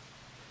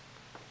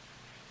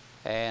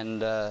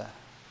 And the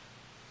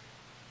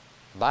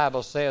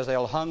Bible says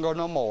they'll hunger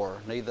no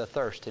more, neither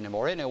thirst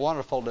anymore. Isn't it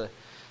wonderful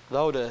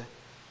to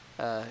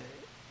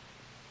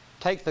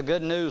take the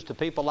good news to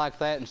people like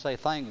that and say,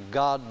 thank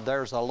God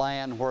there's a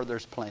land where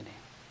there's plenty.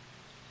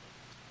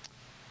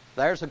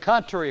 There's a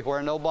country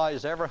where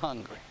nobody's ever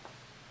hungry.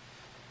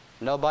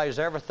 Nobody's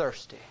ever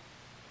thirsty.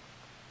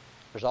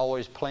 There's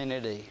always plenty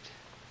to eat.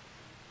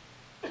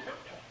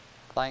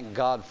 Thank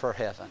God for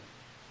heaven.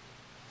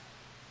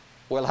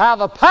 We'll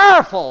have a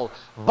powerful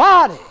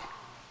body.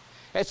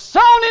 It's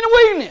sown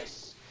in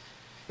weakness.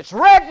 It's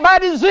wrecked by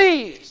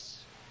disease.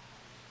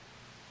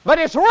 But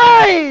it's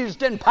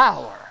raised in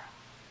power.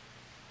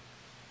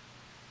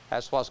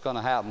 That's what's going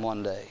to happen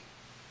one day.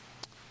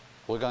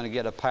 We're going to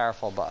get a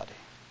powerful body.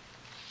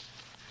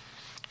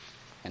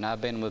 And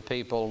I've been with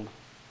people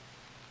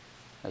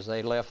as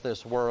they left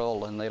this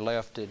world, and they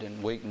left it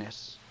in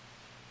weakness.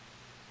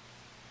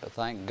 But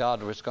thank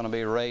God it's going to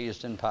be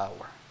raised in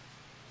power.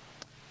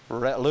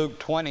 Luke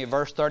 20,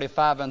 verse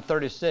 35 and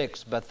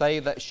 36, but they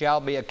that shall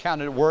be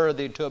accounted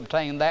worthy to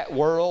obtain that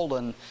world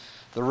and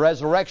the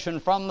resurrection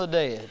from the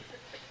dead,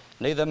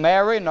 neither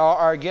marry nor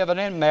are given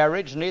in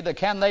marriage, neither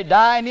can they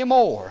die any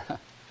more.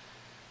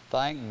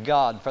 Thank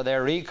God, for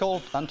they're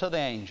equal unto the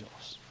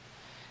angels,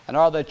 and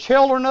are the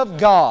children of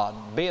God,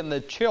 being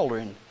the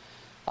children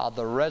of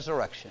the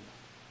resurrection.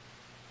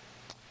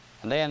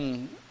 And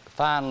then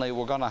finally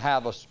we're going to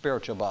have a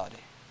spiritual body.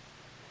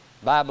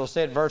 The Bible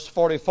said, verse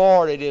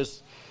 44, it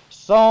is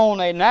sown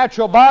a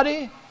natural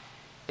body,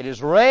 it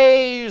is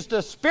raised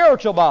a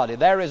spiritual body.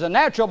 There is a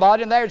natural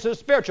body and there's a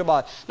spiritual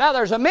body. Now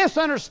there's a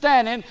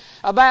misunderstanding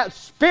about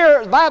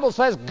spirit. The Bible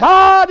says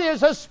God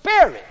is a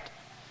spirit.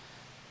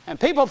 And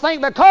people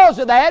think because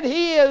of that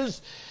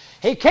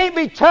He can't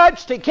be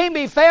touched, He can't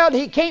be felt,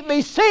 He can't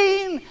be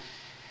seen.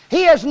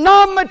 He is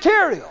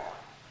non-material.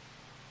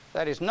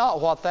 That is not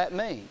what that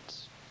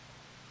means.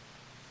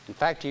 In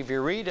fact, if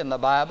you read in the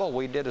Bible,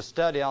 we did a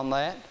study on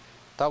that.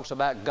 It talks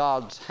about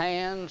God's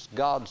hands,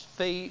 God's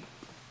feet,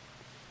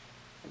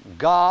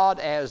 God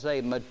as a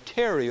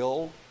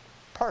material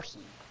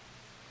person.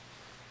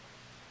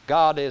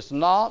 God is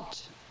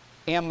not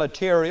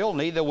immaterial,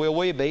 neither will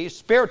we be.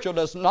 Spiritual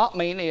does not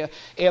mean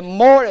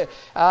immortal.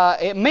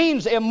 It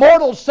means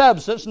immortal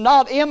substance,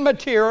 not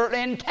immaterial,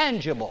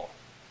 intangible.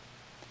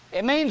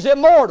 It means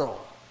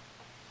immortal.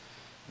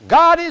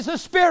 God is a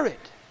spirit.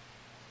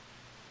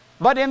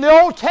 But in the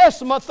Old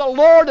Testament, the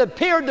Lord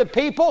appeared to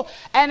people,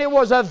 and it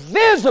was a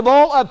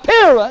visible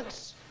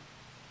appearance.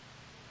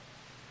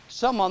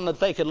 Someone that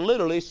they could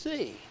literally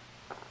see.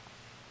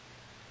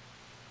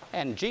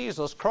 And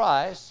Jesus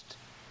Christ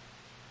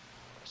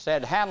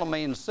said, handle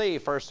me and see,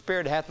 for a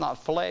spirit hath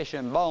not flesh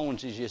and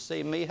bones as you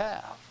see me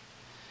have.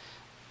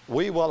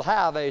 We will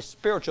have a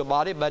spiritual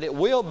body, but it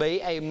will be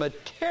a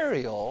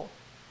material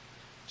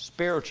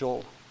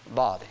spiritual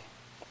body.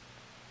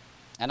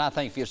 And I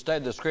think if you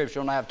study the Scripture,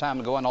 you don't have time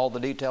to go into all the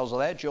details of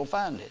that, you'll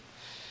find it.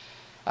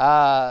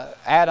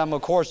 Adam,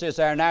 of course, is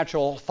our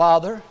natural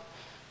father.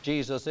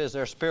 Jesus is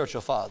their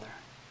spiritual father.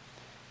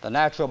 The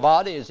natural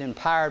body is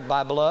empowered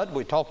by blood.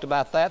 We talked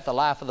about that. The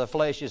life of the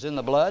flesh is in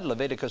the blood,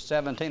 Leviticus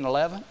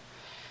 17:11.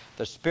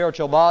 The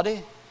spiritual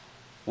body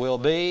will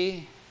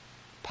be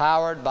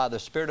powered by the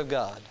Spirit of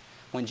God.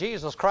 When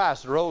Jesus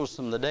Christ rose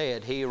from the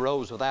dead, He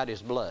rose without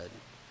His blood,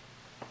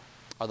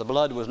 or the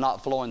blood was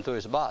not flowing through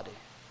His body.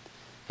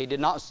 He did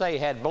not say He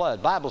had blood.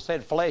 The Bible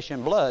said flesh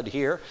and blood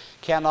here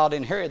cannot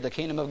inherit the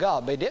kingdom of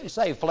God. But He didn't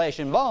say flesh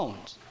and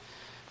bones.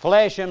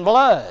 Flesh and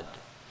blood.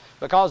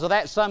 Because of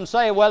that, some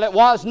say, well, it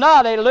was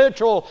not a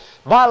literal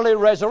bodily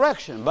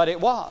resurrection, but it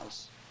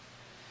was.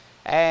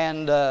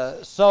 And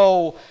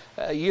so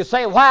you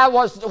say, why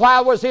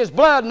was His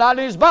blood not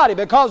in His body?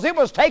 Because it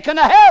was taken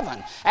to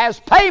heaven as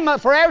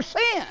payment for our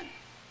sin.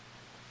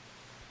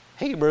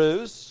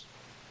 Hebrews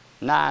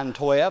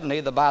 9:12,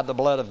 neither by the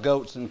blood of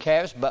goats and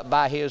calves, but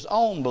by his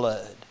own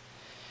blood.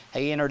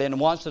 He entered in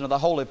once into the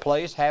holy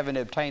place, having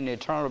obtained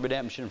eternal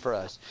redemption for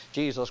us.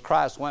 Jesus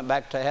Christ went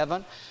back to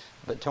heaven.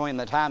 Between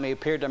the time he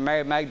appeared to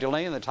Mary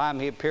Magdalene and the time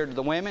he appeared to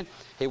the women,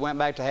 he went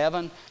back to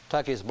heaven,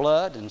 took his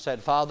blood, and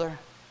said, Father,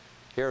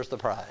 here's the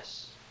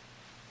price.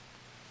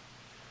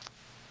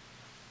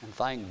 And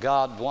thank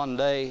God one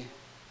day,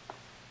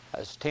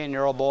 as a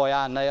 10-year-old boy,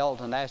 I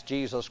knelt and asked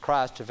Jesus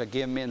Christ to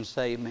forgive me and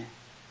save me.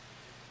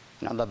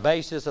 And on the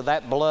basis of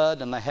that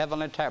blood in the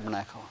heavenly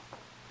tabernacle,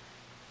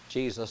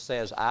 Jesus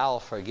says,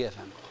 I'll forgive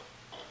him.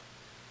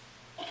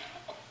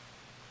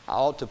 I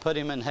ought to put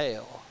him in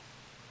hell,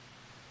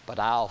 but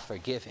I'll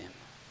forgive him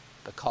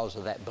because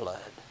of that blood.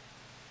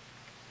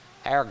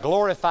 Our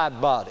glorified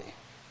body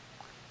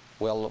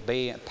will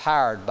be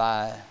powered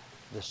by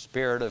the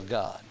Spirit of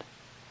God.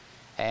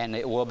 And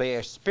it will be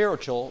a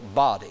spiritual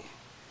body.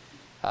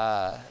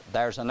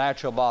 There's a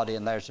natural body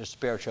and there's a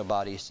spiritual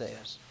body, he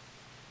says.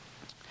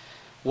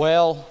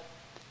 Well,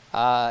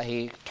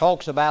 he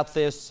talks about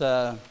this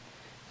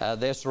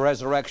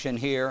resurrection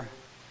here,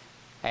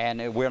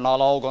 and we're not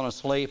all going to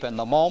sleep. In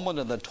the moment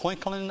of the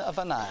twinkling of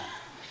an eye,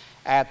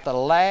 at the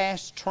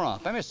last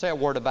trump. Let me say a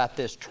word about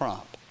this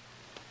trump.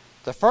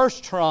 The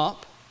first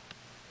trump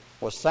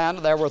was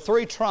sounded. There were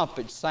 3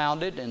 trumpets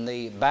sounded in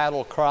the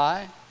battle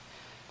cry.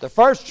 The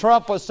first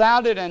trump was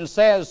sounded and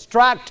says,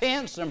 strike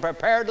tents and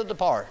prepare to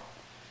depart.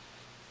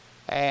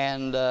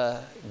 And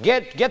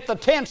get the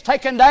tents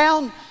taken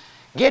down.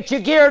 Get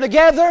your gear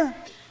together.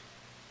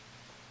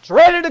 It's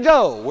ready to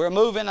go. We're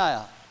moving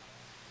out.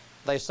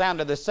 They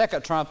sounded the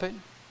second trumpet,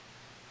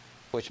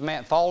 which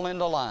meant fall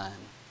into line.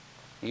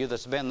 You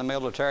that's been in the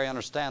military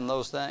understand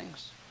those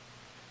things.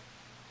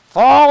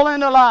 Fall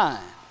into line.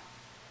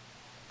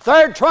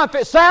 Third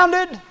trumpet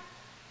sounded.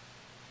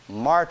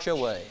 March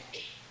away.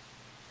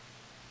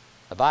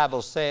 The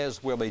Bible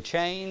says we'll be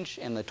changed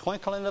in the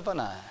twinkling of an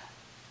eye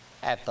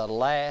at the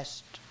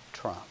last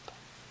trump.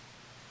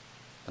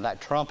 When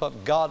that trump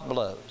of God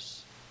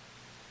blows,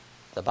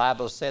 the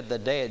Bible said the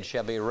dead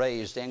shall be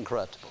raised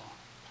incorruptible.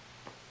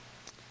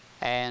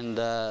 And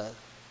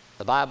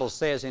the Bible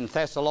says in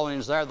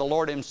Thessalonians there, the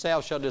Lord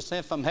himself shall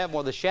descend from heaven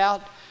with a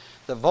shout,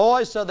 the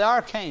voice of the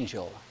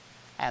archangel,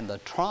 and the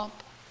trump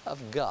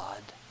of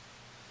God.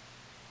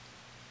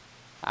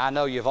 I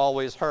know you've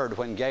always heard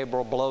when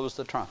Gabriel blows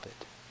the trumpet.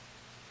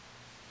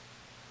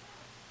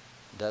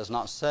 It does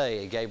not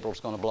say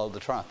Gabriel's going to blow the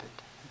trumpet.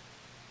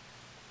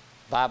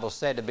 The Bible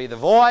said to be the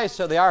voice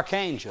of the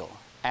archangel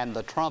and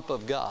the trump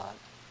of God.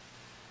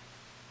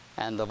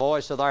 And the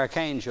voice of the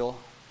archangel,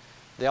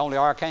 the only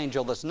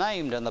archangel that's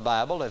named in the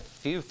Bible,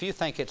 if you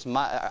think it's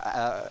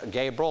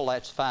Gabriel,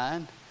 that's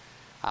fine.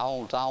 I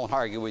won't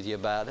argue with you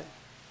about it.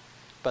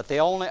 But the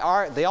only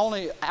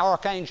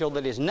archangel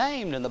that is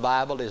named in the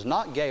Bible is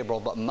not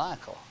Gabriel, but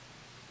Michael.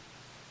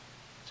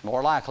 It's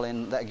more likely,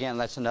 and again,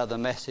 that's another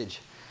message.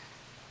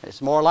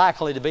 It's more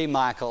likely to be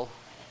Michael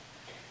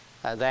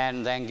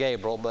than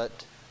Gabriel,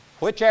 but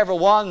whichever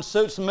one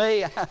suits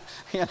me,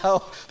 you know.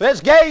 If it's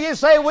gay, you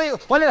say,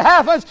 when it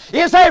happens,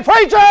 you say,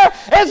 preacher,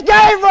 it's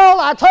Gabriel,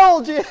 I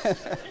told you.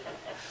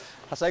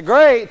 I say,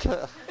 great.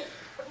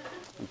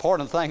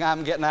 Important thing,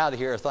 I'm getting out of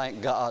here,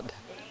 thank God.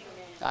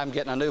 I'm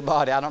getting a new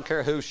body. I don't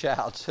care who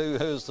shouts,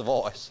 who's the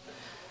voice.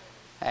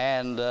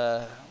 And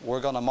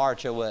we're going to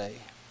march away,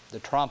 the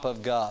trump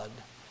of God.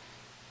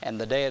 And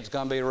the dead's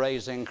going to be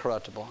raised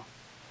incorruptible.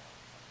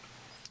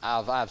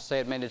 I've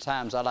said many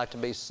times I'd like to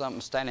be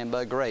something standing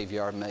by a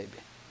graveyard maybe.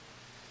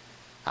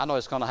 I know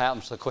it's going to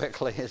happen so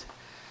quickly,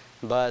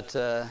 but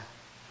I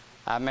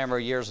remember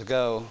years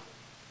ago,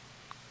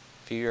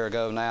 a few years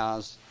ago now, I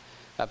was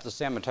up at the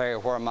cemetery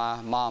where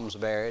my mom's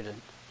buried,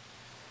 and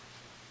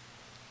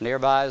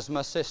nearby is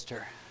my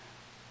sister.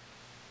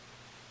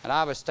 And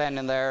I was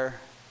standing there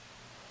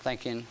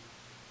thinking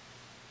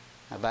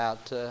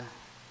about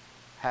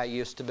how it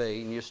used to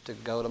be, and used to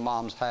go to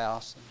Mom's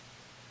house. And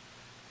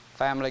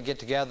family get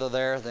together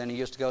there. Then he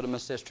used to go to my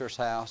sister's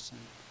house.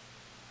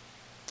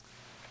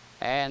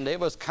 And it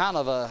was kind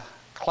of a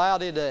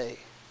cloudy day.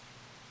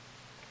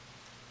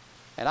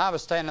 And I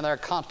was standing there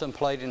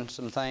contemplating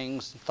some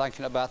things,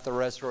 thinking about the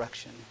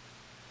resurrection.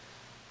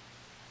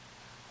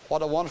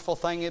 What a wonderful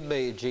thing it'd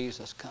be if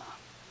Jesus come.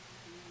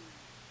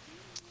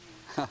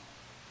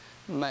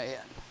 Man.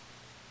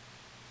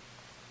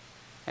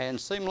 And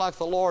it seemed like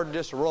the Lord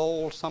just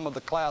rolled some of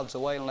the clouds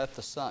away and let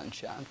the sun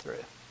shine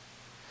through.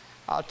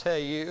 I'll tell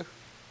you,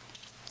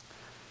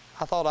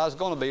 I thought I was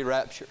going to be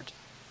raptured.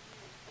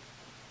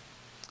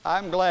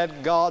 I'm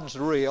glad God's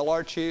real,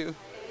 aren't you?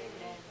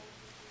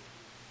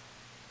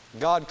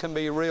 God can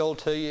be real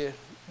to you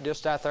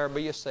just out there by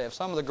yourself.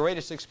 Some of the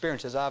greatest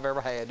experiences I've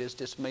ever had is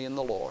just me and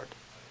the Lord.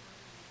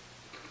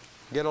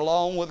 Get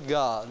along with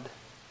God.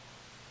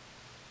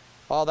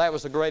 Oh, that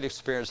was a great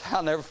experience.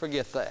 I'll never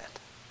forget that.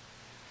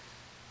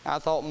 I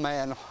thought,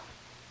 man,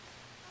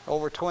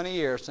 over 20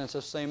 years since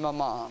I've seen my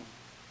mom.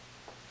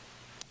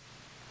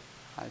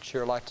 I'd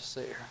sure like to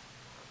see her.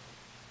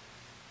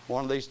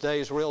 One of these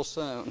days real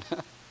soon.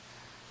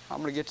 I'm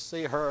going to get to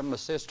see her and my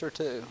sister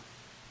too.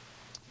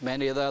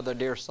 Many of the other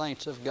dear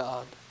saints of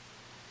God.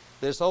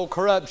 This old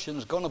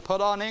corruption's going to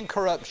put on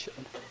incorruption.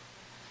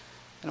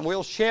 And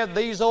we'll shed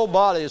these old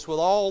bodies with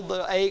all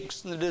the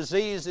aches and the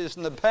diseases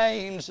and the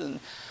pains and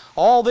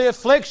all the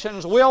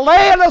afflictions. We'll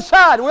lay it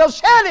aside. We'll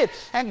shed it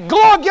and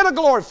get a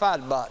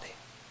glorified body.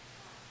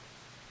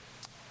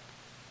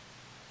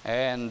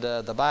 And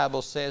the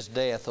Bible says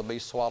death will be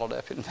swallowed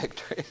up in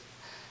victory.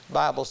 The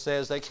Bible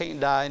says they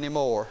can't die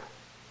anymore.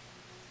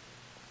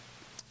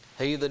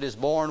 He that is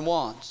born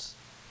once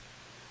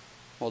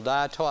will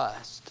die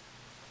twice.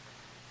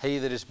 He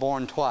that is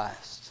born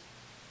twice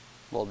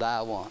will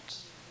die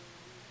once.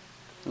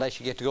 Unless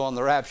you get to go on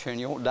the rapture and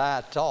you won't die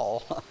at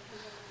all.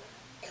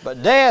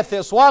 But death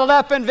is swallowed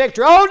up in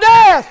victory. Oh,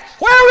 death,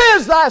 where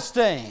is thy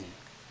sting?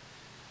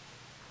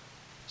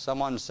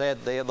 Someone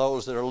said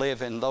those that are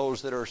living,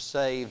 those that are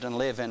saved and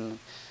living,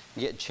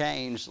 get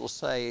changed, will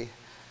say,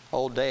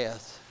 oh,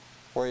 death,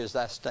 where is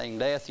thy sting?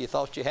 Death, you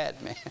thought you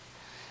had me.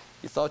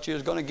 You thought you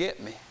was going to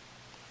get me.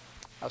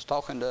 I was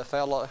talking to a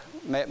fellow,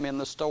 met me in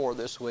the store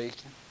this week,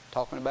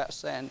 talking about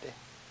Sandy.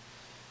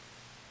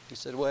 He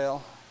said,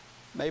 well,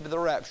 maybe the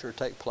rapture will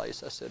take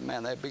place. I said,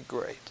 man, that'd be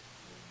great.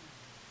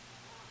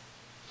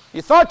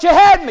 You thought you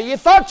had me. You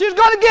thought you was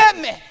going to get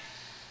me.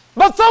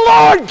 But the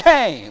Lord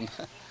came.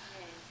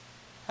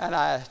 And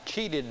I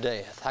cheated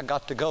death. I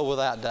got to go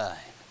without dying.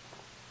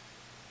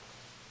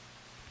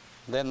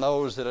 Then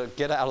those that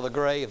get out of the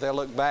grave, they'll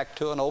look back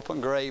to an open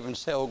grave and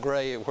say, oh,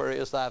 grave, where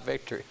is thy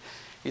victory?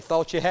 You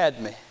thought you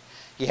had me.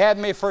 You had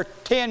me for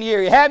 10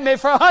 years. You had me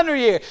for 100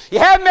 years. You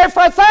had me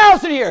for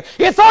 1,000 years.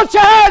 You thought you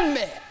had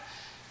me.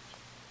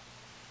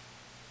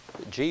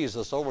 But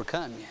Jesus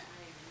overcome you.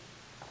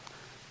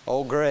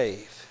 O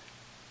grave,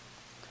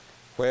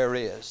 where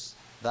is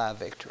thy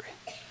victory?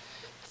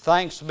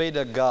 Thanks be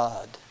to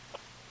God,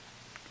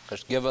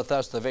 which giveth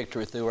us the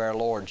victory through our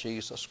Lord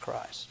Jesus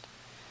Christ.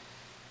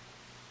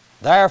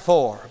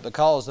 Therefore,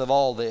 because of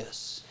all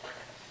this,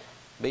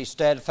 be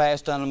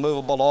steadfast,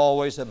 unmovable,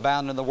 always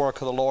abound in the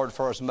work of the Lord,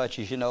 for as much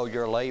as you know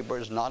your labor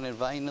is not in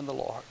vain in the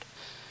Lord.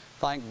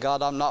 Thank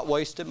God I'm not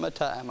wasting my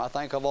time. I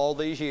think of all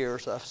these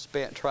years I've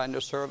spent trying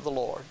to serve the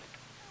Lord.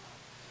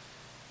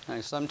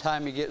 And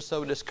sometimes you get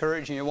so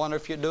discouraged and you wonder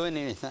if you're doing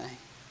anything.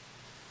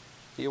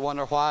 You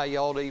wonder why you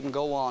ought to even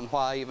go on,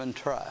 why even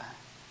try.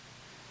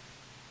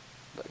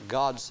 But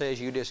God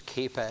says you just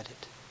keep at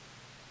it.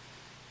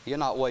 You're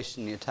not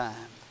wasting your time.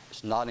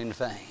 It's not in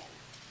vain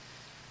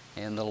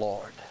in the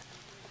Lord.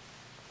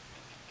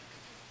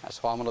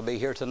 That's why I'm going to be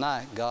here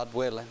tonight, God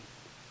willing,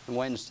 and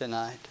Wednesday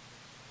night.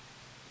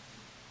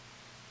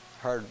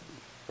 Heard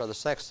Brother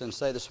Sexton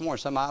say this morning,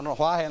 something I don't know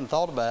why I hadn't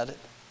thought about it,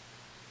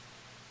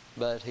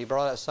 but he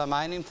brought out something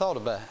I hadn't even thought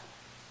about.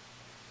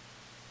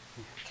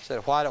 He said,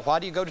 why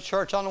do you go to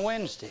church on a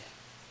Wednesday?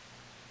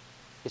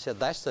 He said,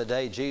 that's the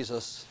day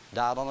Jesus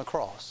died on the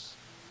cross.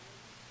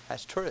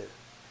 That's true.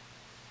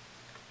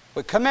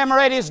 We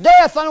commemorate His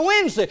death on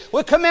Wednesday.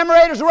 We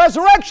commemorate His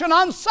resurrection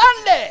on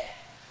Sunday.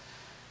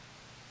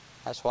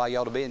 That's why you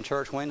ought to be in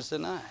church Wednesday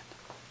night.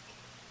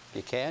 If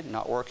you can,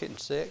 not working,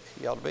 sick,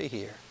 you ought to be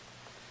here.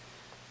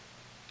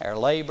 Our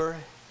labor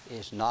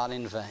is not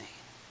in vain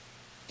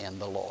in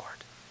the Lord.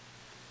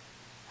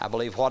 I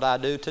believe what I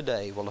do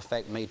today will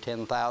affect me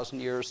 10,000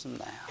 years from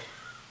now.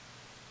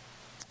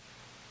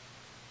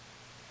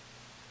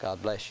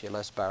 God bless you.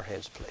 Let's bow our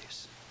heads,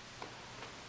 please.